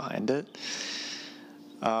story behind it.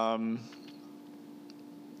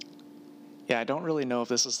 Yeah, I don't really know if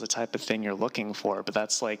this is the type of thing you're looking for, but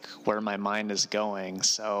that's like where my mind is going.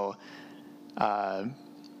 So I'm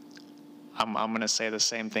going to say the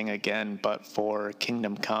same thing again, but for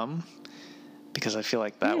Kingdom Come, because I feel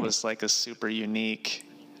like that was like a super unique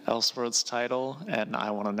Elseworlds title, and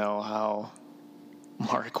I want to know how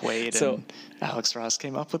Mark Waid and Alex Ross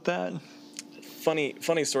came up with that. Funny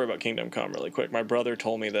story about Kingdom Come really quick. My brother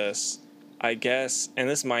told me this, I guess, and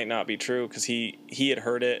this might not be true because he had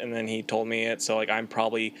heard it and then he told me it, so like I'm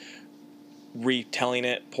probably retelling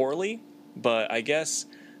it poorly, but I guess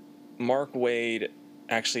Mark Waid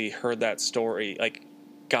actually heard that story, like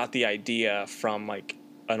got the idea from like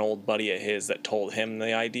an old buddy of his that told him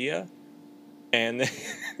the idea, and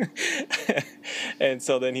and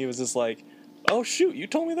so then he was just like, oh shoot, you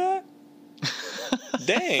told me that?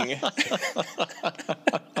 Dang.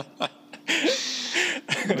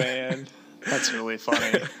 Man, that's really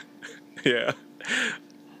funny. Yeah.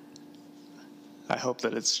 I hope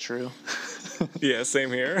that it's true. Yeah,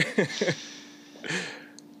 same here.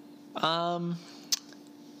 And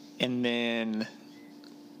then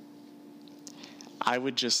I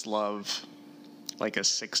would just love like a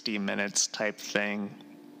 60 minutes type thing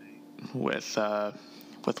with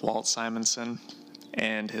Walt Simonson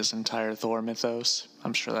and his entire Thor mythos.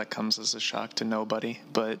 I'm sure that comes as a shock to nobody,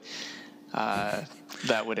 but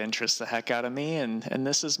that would interest the heck out of me, and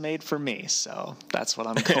this is made for me, so that's what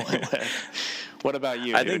I'm going with. What about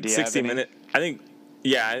you? I think 60 minutes. I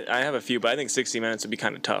have a few, but I think 60 minutes would be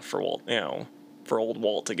kind of tough for Walt, you know, for old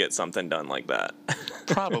Walt to get something done like that.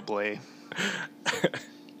 Probably.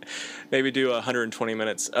 Maybe do 120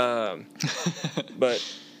 minutes.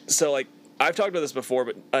 But so like I've talked about this before,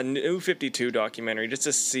 but a New 52 documentary just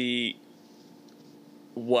to see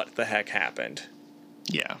what the heck happened.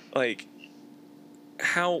 Yeah. Like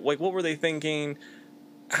how, like what were they thinking?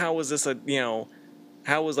 How was this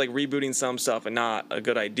how was like rebooting some stuff and not a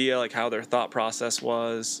good idea? Like how their thought process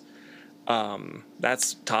was.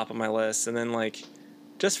 That's top of my list. And then like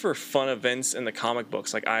just for fun events in the comic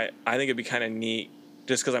books, like I think it'd be kind of neat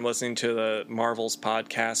just because I'm listening to the Marvel's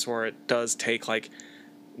podcast where it does take like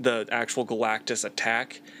the actual Galactus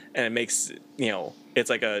attack and it makes, it's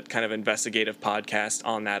like a kind of investigative podcast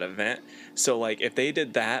on that event. So like if they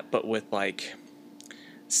did that, but with like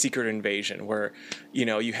Secret Invasion where,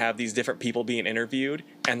 you have these different people being interviewed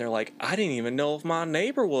and they're like, I didn't even know if my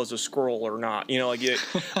neighbor was a Skrull or not.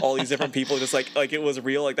 All these different people just like it was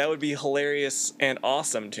real. Like that would be hilarious and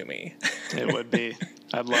awesome to me. It would be.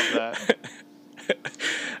 I'd love that.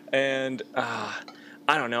 And I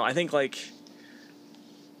don't know. I think like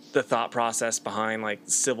the thought process behind like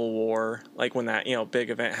Civil War, like when that, big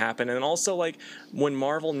event happened. And also like when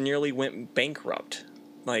Marvel nearly went bankrupt,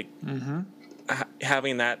 like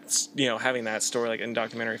having that story like in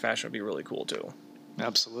documentary fashion would be really cool too.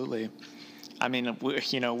 Absolutely. I mean,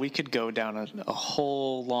 we could go down a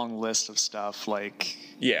whole long list of stuff. Like,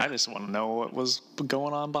 I just want to know what was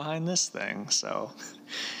going on behind this thing.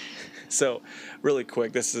 So really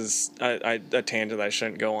quick, this is a tangent that I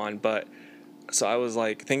shouldn't go on, but so I was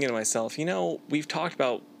like thinking to myself, we've talked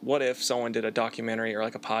about what if someone did a documentary or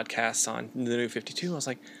like a podcast on the New 52. I was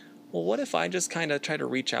like, well, what if I just kind of try to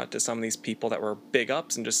reach out to some of these people that were big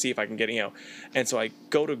ups and just see if I can get, and so I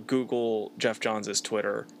go to Google Jeff Johns'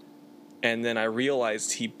 Twitter, and then I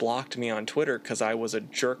realized he blocked me on Twitter because I was a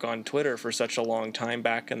jerk on Twitter for such a long time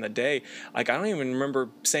back in the day. Like, I don't even remember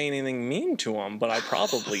saying anything mean to him, but I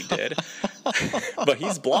probably did. But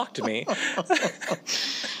he's blocked me.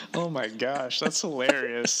 Oh my gosh, that's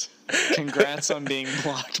hilarious. Congrats on being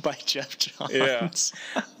blocked by Jeff Johns. Yeah.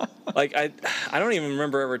 Like, I don't even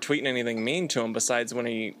remember ever tweeting anything mean to him besides when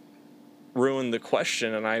he ruined the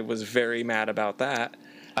question, and I was very mad about that.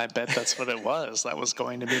 I bet that's what it was. That was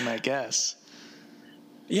going to be my guess.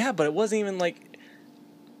 Yeah, but it wasn't even like...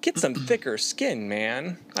 Get some thicker skin,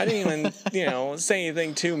 man. I didn't even, say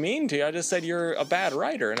anything too mean to you. I just said you're a bad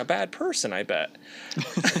writer and a bad person, I bet.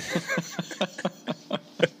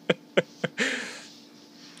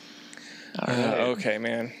 All right. Okay,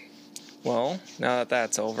 man. Well, now that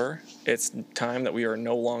that's over, it's time that we are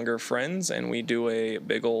no longer friends and we do a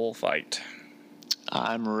big ol' fight.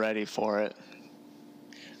 I'm ready for it.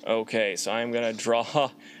 Okay, so I'm going to draw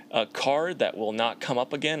a card that will not come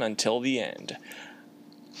up again until the end.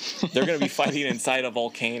 They're going to be fighting inside a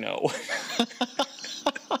volcano.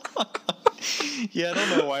 Yeah, I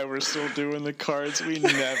don't know why we're still doing the cards. We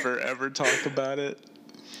never, ever talk about it.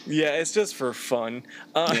 Yeah, it's just for fun.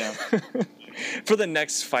 Yeah. For the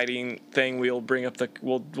next fighting thing, we'll bring up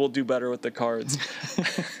we'll do better with the cards.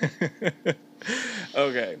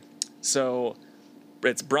 Okay, so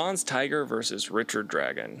it's Bronze Tiger versus Richard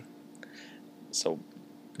Dragon. So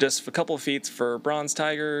just a couple of feats for Bronze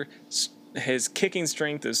Tiger. His kicking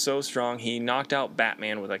strength is so strong, he knocked out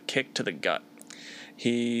Batman with a kick to the gut.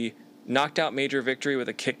 He knocked out Major Victory with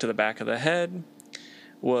a kick to the back of the head.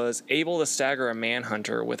 Was able to stagger a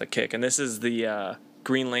Manhunter with a kick. And this is the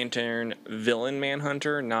Green Lantern villain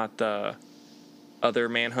Manhunter, not the other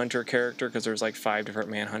Manhunter character, because there's like 5 different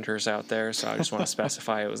Manhunters out there, so I just want to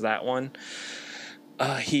specify it was that one.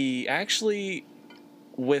 He actually,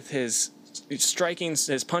 with his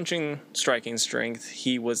punching striking strength,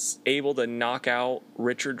 he was able to knock out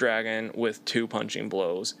Richard Dragon with 2 punching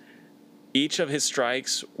blows. Each of his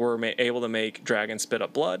strikes were able to make Dragon spit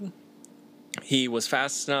up blood. He was strong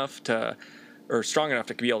enough to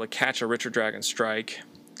be able to catch a Richard Dragon strike.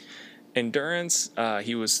 Endurance,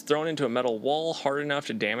 he was thrown into a metal wall hard enough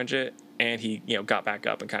to damage it, and he got back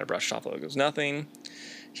up and kind of brushed off like it was nothing.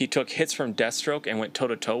 He took hits from Deathstroke and went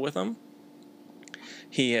toe-to-toe with him.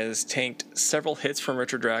 He has tanked several hits from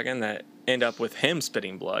Richard Dragon that end up with him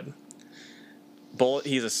spitting blood.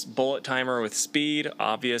 He's a bullet timer with speed,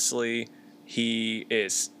 obviously. He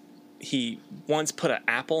once put an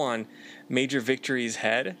apple on Major Victory's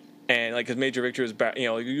head, and because Major Victory was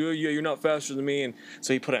you're not faster than me, and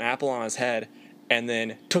so he put an apple on his head and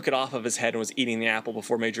then took it off of his head and was eating the apple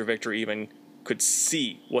before Major Victory even could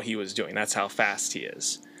see what he was doing. That's how fast he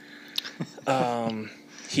is.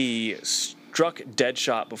 He struck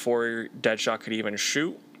Deadshot before Deadshot could even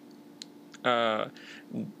shoot.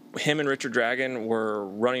 Him and Richard Dragon were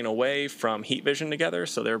running away from Heat Vision together,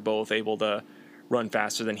 so they're both able to run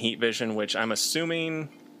faster than Heat Vision, which I'm assuming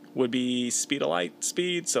would be speed of light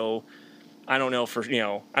speed. So I don't know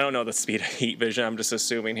I don't know the speed of Heat Vision. I'm just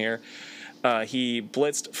assuming here. He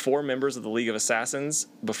blitzed 4 members of the League of Assassins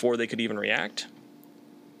before they could even react.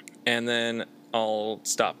 And then I'll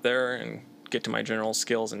stop there and get to my general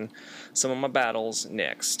skills and some of my battles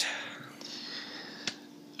next.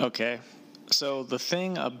 Okay. So the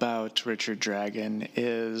thing about Richard Dragon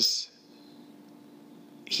is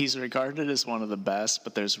he's regarded as one of the best,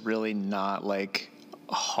 but there's really not a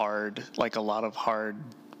lot of hard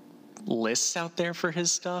lists out there for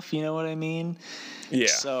his stuff, you know what I mean? Yeah.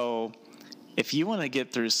 So if you want to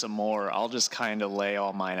get through some more, I'll just kind of lay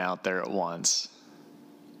all mine out there at once.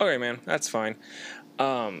 Okay, man, that's fine.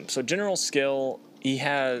 So general skill, he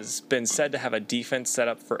has been said to have a defense set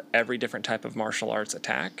up for every different type of martial arts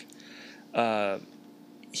attack.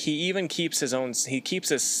 He even keeps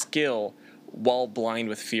his skill while blind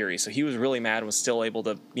with fury. So he was really mad and was still able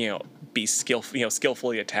to, be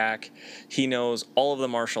skillfully attack. He knows all of the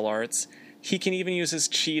martial arts. He can even use his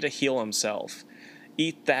chi to heal himself.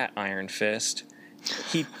 Eat that, Iron Fist.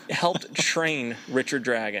 He helped train Richard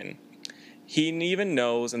Dragon. He even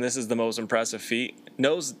knows, and this is the most impressive feat,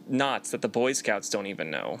 knows knots that the Boy Scouts don't even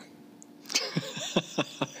know.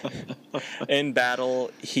 In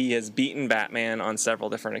battle, he has beaten Batman on several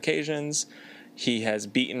different occasions. He has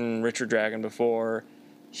beaten Richard Dragon before.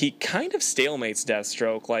 He kind of stalemates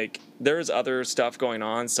Deathstroke. There's other stuff going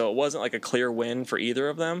on, so it wasn't a clear win for either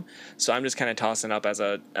of them. So I'm just kind of tossing up as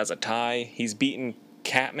a tie. He's beaten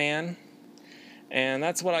Catman, and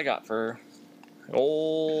that's what I got for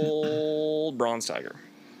old Bronze Tiger.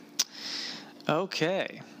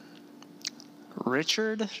 Okay.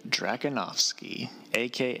 Richard Dragonovsky,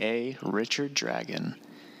 a.k.a. Richard Dragon,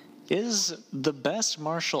 is the best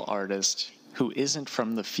martial artist who isn't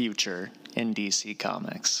from the future in DC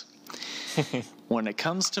Comics. When it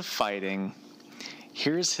comes to fighting,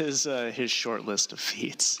 here's his short list of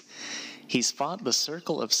feats. He's fought the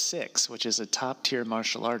Circle of Six, which is a top-tier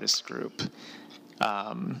martial artist group.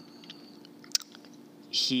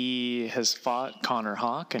 He has fought Connor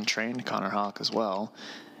Hawke and trained Connor Hawke as well.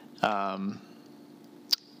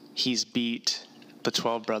 He's beat the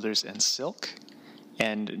 12 Brothers in Silk,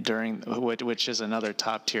 And which is another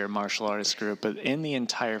top tier martial artist group, but in the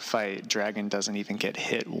entire fight, Dragon doesn't even get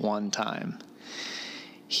hit one time.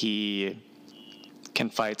 He can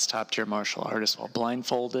fight top tier martial artists while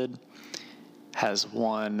blindfolded, has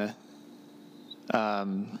won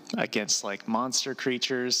against like monster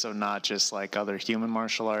creatures, so not just like other human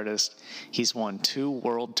martial artists. He's won 2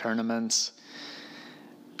 world tournaments.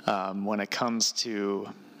 When it comes to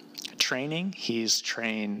training, he's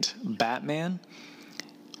trained Batman,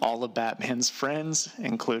 all of Batman's friends,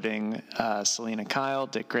 including Selena Kyle,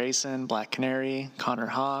 Dick Grayson, Black Canary, Connor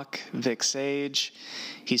Hawke, Vic Sage.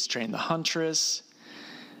 He's trained the Huntress.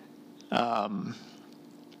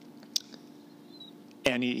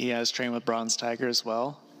 And he has trained with Bronze Tiger as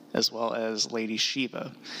well as Lady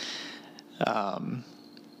Shiva.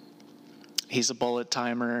 He's a bullet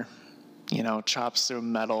timer, chops through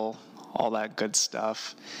metal, all that good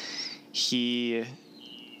stuff.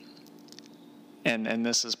 And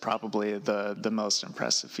this is probably the most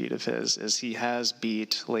impressive feat of his, is he has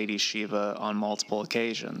beat Lady Shiva on multiple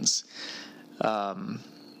occasions.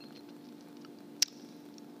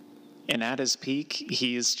 And at his peak,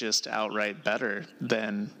 he's just outright better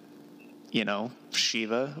than,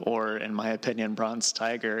 Shiva, or in my opinion, Bronze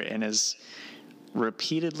Tiger, and is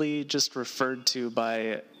repeatedly just referred to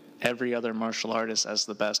by every other martial artist as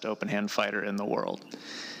the best open hand fighter in the world.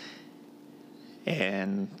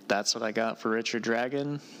 And that's what I got for Richard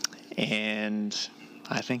Dragon, and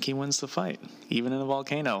I think he wins the fight, even in the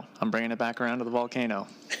volcano. I'm bringing it back around to the volcano.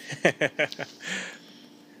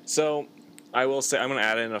 So, I will say, I'm going to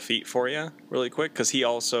add in a feat for you really quick, because he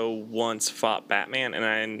also once fought Batman,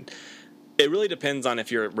 and it really depends on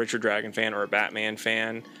if you're a Richard Dragon fan or a Batman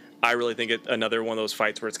fan. I really think it's another one of those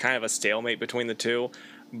fights where it's kind of a stalemate between the two,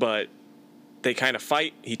 but they kind of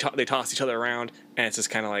fight, they toss each other around, and it's just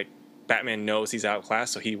kind of like Batman knows he's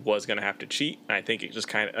outclassed, so he was going to have to cheat, and I think it just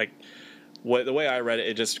kind of, like, the way I read it,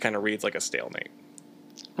 it just kind of reads like a stalemate,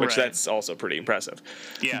 which that's also pretty impressive.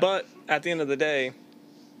 Yeah. But at the end of the day,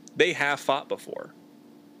 they have fought before.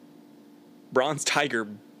 Bronze Tiger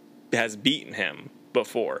has beaten him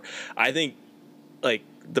before. I think,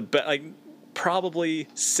 probably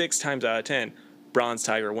 6 times out of 10, Bronze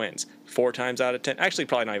Tiger wins. 4 times out of 10, actually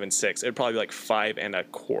probably not even 6. It'd probably be like 5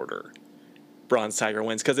 1/4. Bronze Tiger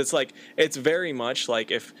wins, because it's very much like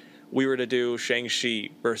if we were to do Shang-Chi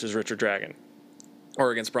versus Richard Dragon,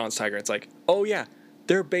 or against Bronze Tiger. It's like, oh yeah,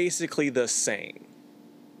 they're basically the same.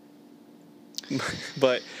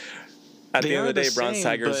 But at the end of the day, Bronze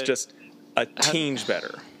Tiger is just a tinge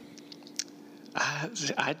better.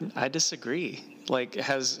 I disagree. Like,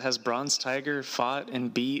 has Bronze Tiger fought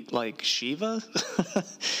and beat like Shiva?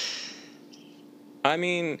 I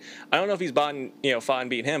mean, I don't know if he's fought and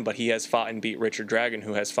beat him, but he has fought and beat Richard Dragon,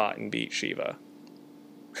 who has fought and beat Shiva.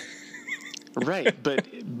 Right, but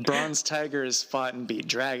Bronze Tiger has fought and beat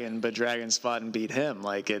Dragon, but Dragon's fought and beat him.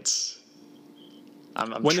 Like, it's...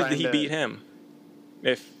 When did he beat him?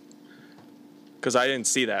 Because I didn't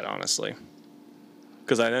see that, honestly.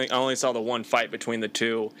 Because I only saw the one fight between the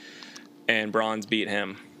two, and Bronze beat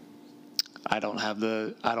him. I don't have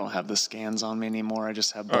the scans on me anymore. I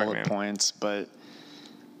just have bullet points. But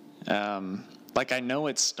I know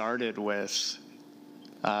it started with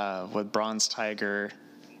Bronze Tiger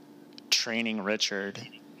training Richard.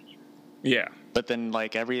 Yeah. But then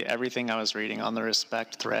everything I was reading on the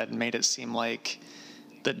Respect thread made it seem like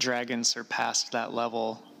the Dragon surpassed that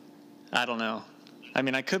level. I don't know. I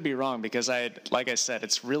mean, I could be wrong, because like I said,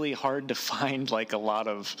 it's really hard to find a lot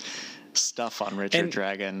of stuff on Richard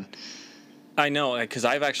Dragon. I know, because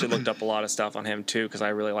I've actually looked up a lot of stuff on him too, because I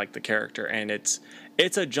really like the character, and it's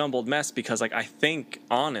a jumbled mess, because I think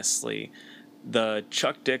honestly, the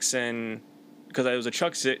Chuck Dixon, because it was a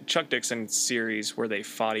Chuck Dixon series where they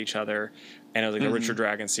fought each other, and it was the Richard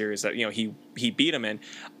Dragon series that he beat him in.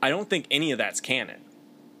 I don't think any of that's canon.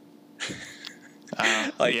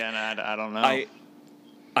 I don't know.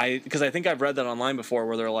 Because I think I've read that online before,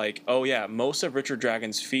 where they're like, oh yeah, most of Richard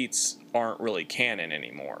Dragon's feats aren't really canon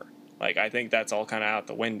anymore. I think that's all kind of out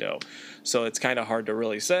the window. So it's kind of hard to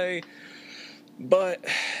really say. But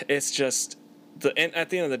it's just... And at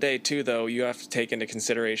the end of the day, too, though, you have to take into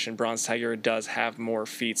consideration Bronze Tiger does have more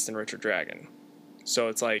feats than Richard Dragon. So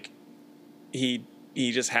it's like he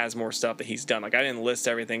just has more stuff that he's done. I didn't list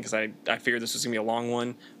everything because I figured this was going to be a long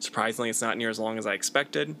one. Surprisingly, it's not near as long as I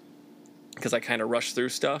expected, because I kind of rushed through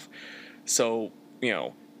stuff. So,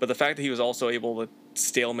 but the fact that he was also able to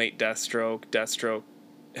stalemate Deathstroke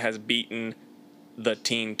has beaten the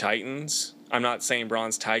Teen Titans. I'm not saying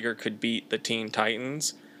Bronze Tiger could beat the Teen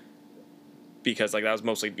Titans, because that was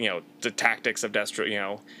mostly the tactics of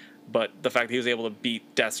Deathstroke, but the fact that he was able to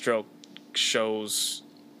beat Deathstroke shows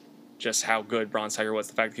just how good Bronze Tiger was.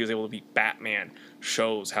 The fact that he was able to beat Batman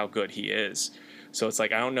shows how good he is. So it's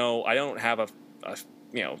like, I don't know, I don't have a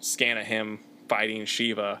scan of him fighting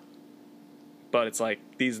Shiva, but it's like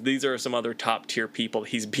these are some other top tier people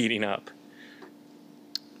he's beating up.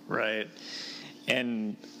 Right.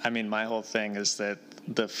 And I mean, my whole thing is that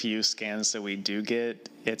the few scans that we do get,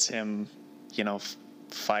 it's him,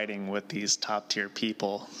 fighting with these top tier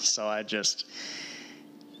people. So I don't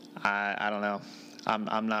know.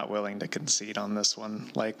 I'm not willing to concede on this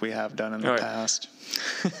one like we have done in the past.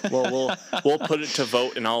 Well, we'll put it to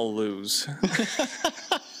vote and I'll lose.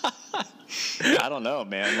 I don't know,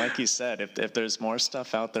 man. Like you said, if there's more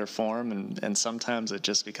stuff out there for him, and sometimes it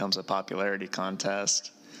just becomes a popularity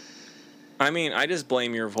contest. I mean, I just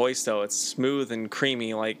blame your voice, though. It's smooth and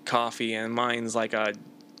creamy like coffee, and mine's like a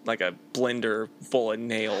blender full of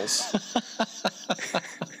nails.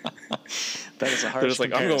 That is a harsh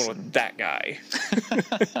comparison. I'm going with that guy.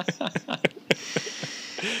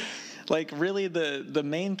 Like, really, the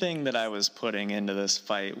main thing that I was putting into this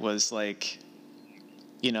fight was, like,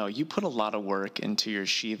 you put a lot of work into your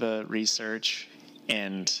Shiva research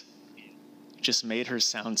and just made her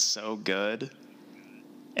sound so good.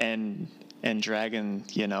 And Dragon,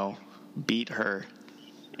 beat her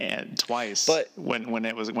twice. But when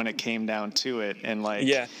it came down to it, and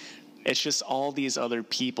it's just all these other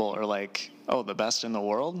people are like, oh, the best in the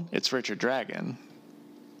world? It's Richard Dragon.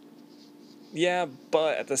 Yeah,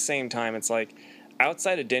 but at the same time, it's like,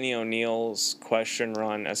 outside of Denny O'Neil's question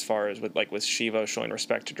run, as far as with Shiva showing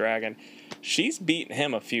respect to Dragon, she's beaten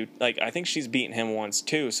him a few. Like, I think she's beaten him once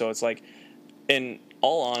too. So it's like, in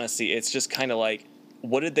all honesty, it's just kind of like,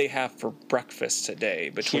 what did they have for breakfast today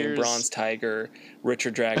between Bronze Tiger,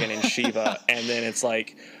 Richard Dragon, and Shiva? And then it's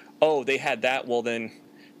like, oh, they had that. Well, then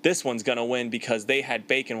this one's gonna win because they had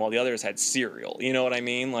bacon while the others had cereal. You know what I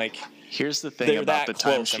mean? Like, here's the thing about the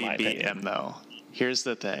time she beat him, though. Here's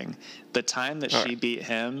the thing. The time that she beat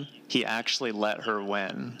him, he actually let her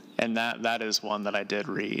win. And that is one that I did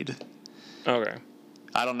read. Okay.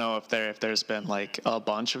 I don't know if there's been like a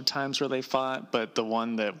bunch of times where they fought, but the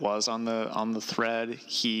one that was on the thread,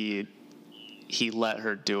 he let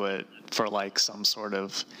her do it for like some sort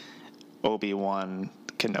of Obi-Wan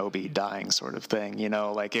Kenobi dying sort of thing,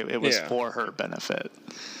 like it was for her benefit.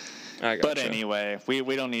 But anyway,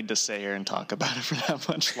 we don't need to sit here and talk about it for that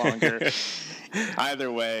much longer.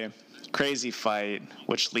 Either way, crazy fight,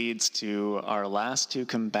 which leads to our last two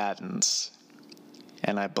combatants.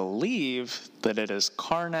 And I believe that it is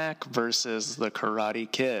Karnak versus the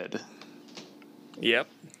Karate Kid. Yep.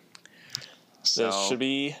 So this should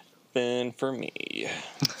be thin for me.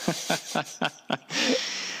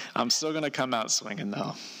 I'm still going to come out swinging,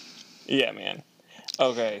 though. Yeah, man.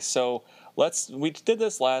 Okay, so we did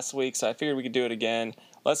this last week, so I figured we could do it again.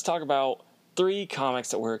 Let's talk about 3 comics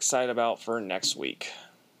that we're excited about for next week.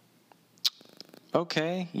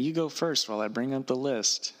 Okay, you go first while I bring up the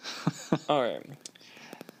list. All right.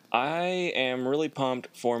 I am really pumped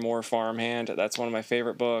for more Farmhand. That's one of my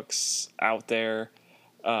favorite books out there.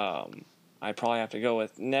 I'd probably have to go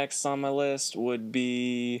with next on my list would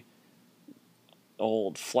be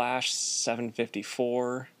old Flash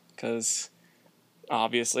 754, because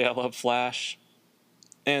obviously I love Flash.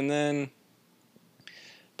 And then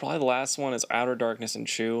probably the last one is Outer Darkness and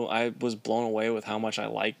Chew. I was blown away with how much I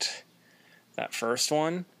liked that first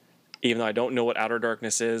one, even though I don't know what Outer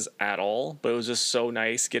Darkness is at all. But it was just so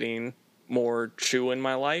nice getting more Chew in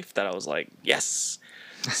my life that I was like, yes.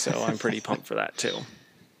 So I'm pretty pumped for that too.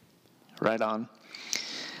 Right on.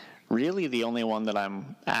 Really, the only one that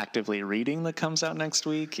I'm actively reading that comes out next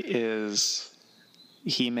week is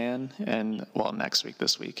He-Man next week,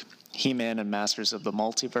 this week. He-Man and Masters of the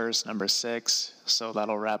Multiverse, number 6. So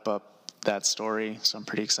that'll wrap up that story. So I'm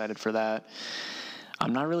pretty excited for that.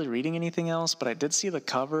 I'm not really reading anything else, but I did see the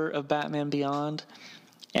cover of Batman Beyond,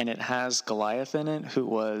 and it has Goliath in it, who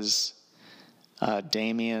was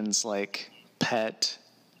Damian's like pet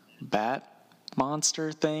bat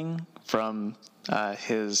monster thing from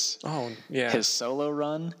his solo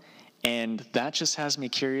run. And that just has me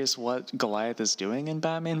curious what Goliath is doing in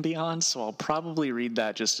Batman Beyond, so I'll probably read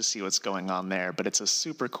that just to see what's going on there. But it's a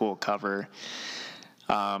super cool cover.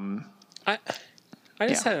 I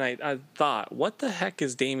just had a thought. What the heck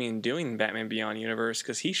is Damian doing in Batman Beyond universe?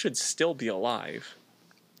 Because he should still be alive.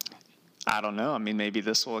 I don't know. I mean, maybe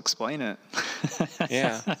this will explain it.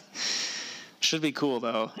 Yeah. Should be cool,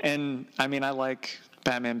 though. And, I mean, I like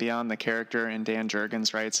Batman Beyond, the character, and Dan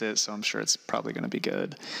Jurgens writes it, so I'm sure it's probably going to be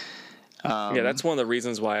good. Yeah, that's one of the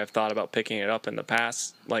reasons why I've thought about picking it up in the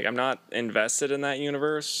past. Like, I'm not invested in that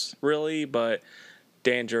universe, really, but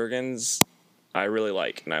Dan Jurgens I really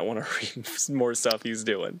like, and I want to read more stuff he's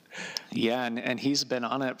doing. Yeah, and he's been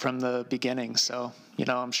on it from the beginning, so,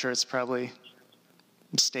 I'm sure it's probably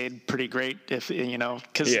stayed pretty great because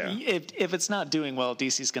if it's not doing well,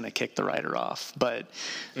 DC's going to kick the writer off. But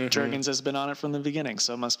Jurgens has been on it from the beginning,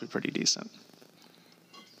 so it must be pretty decent.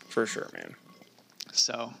 For sure, man.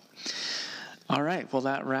 So, all right. Well,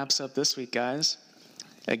 that wraps up this week, guys.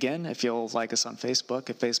 Again, if you'll like us on Facebook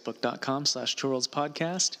at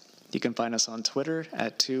facebook.com/TwoWorldsPodcast. You can find us on Twitter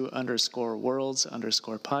at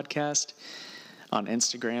 2_worlds_podcast, on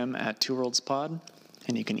Instagram at 2worldspod,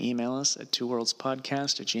 and you can email us at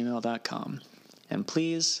 2worldspodcast@gmail.com. And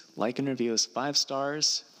please like and review us 5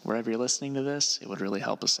 stars wherever you're listening to this. It would really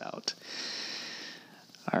help us out.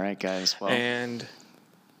 All right, guys. Well, and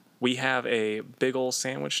we have a big old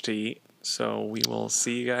sandwich to eat, so we will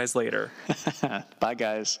see you guys later. Bye,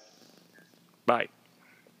 guys. Bye.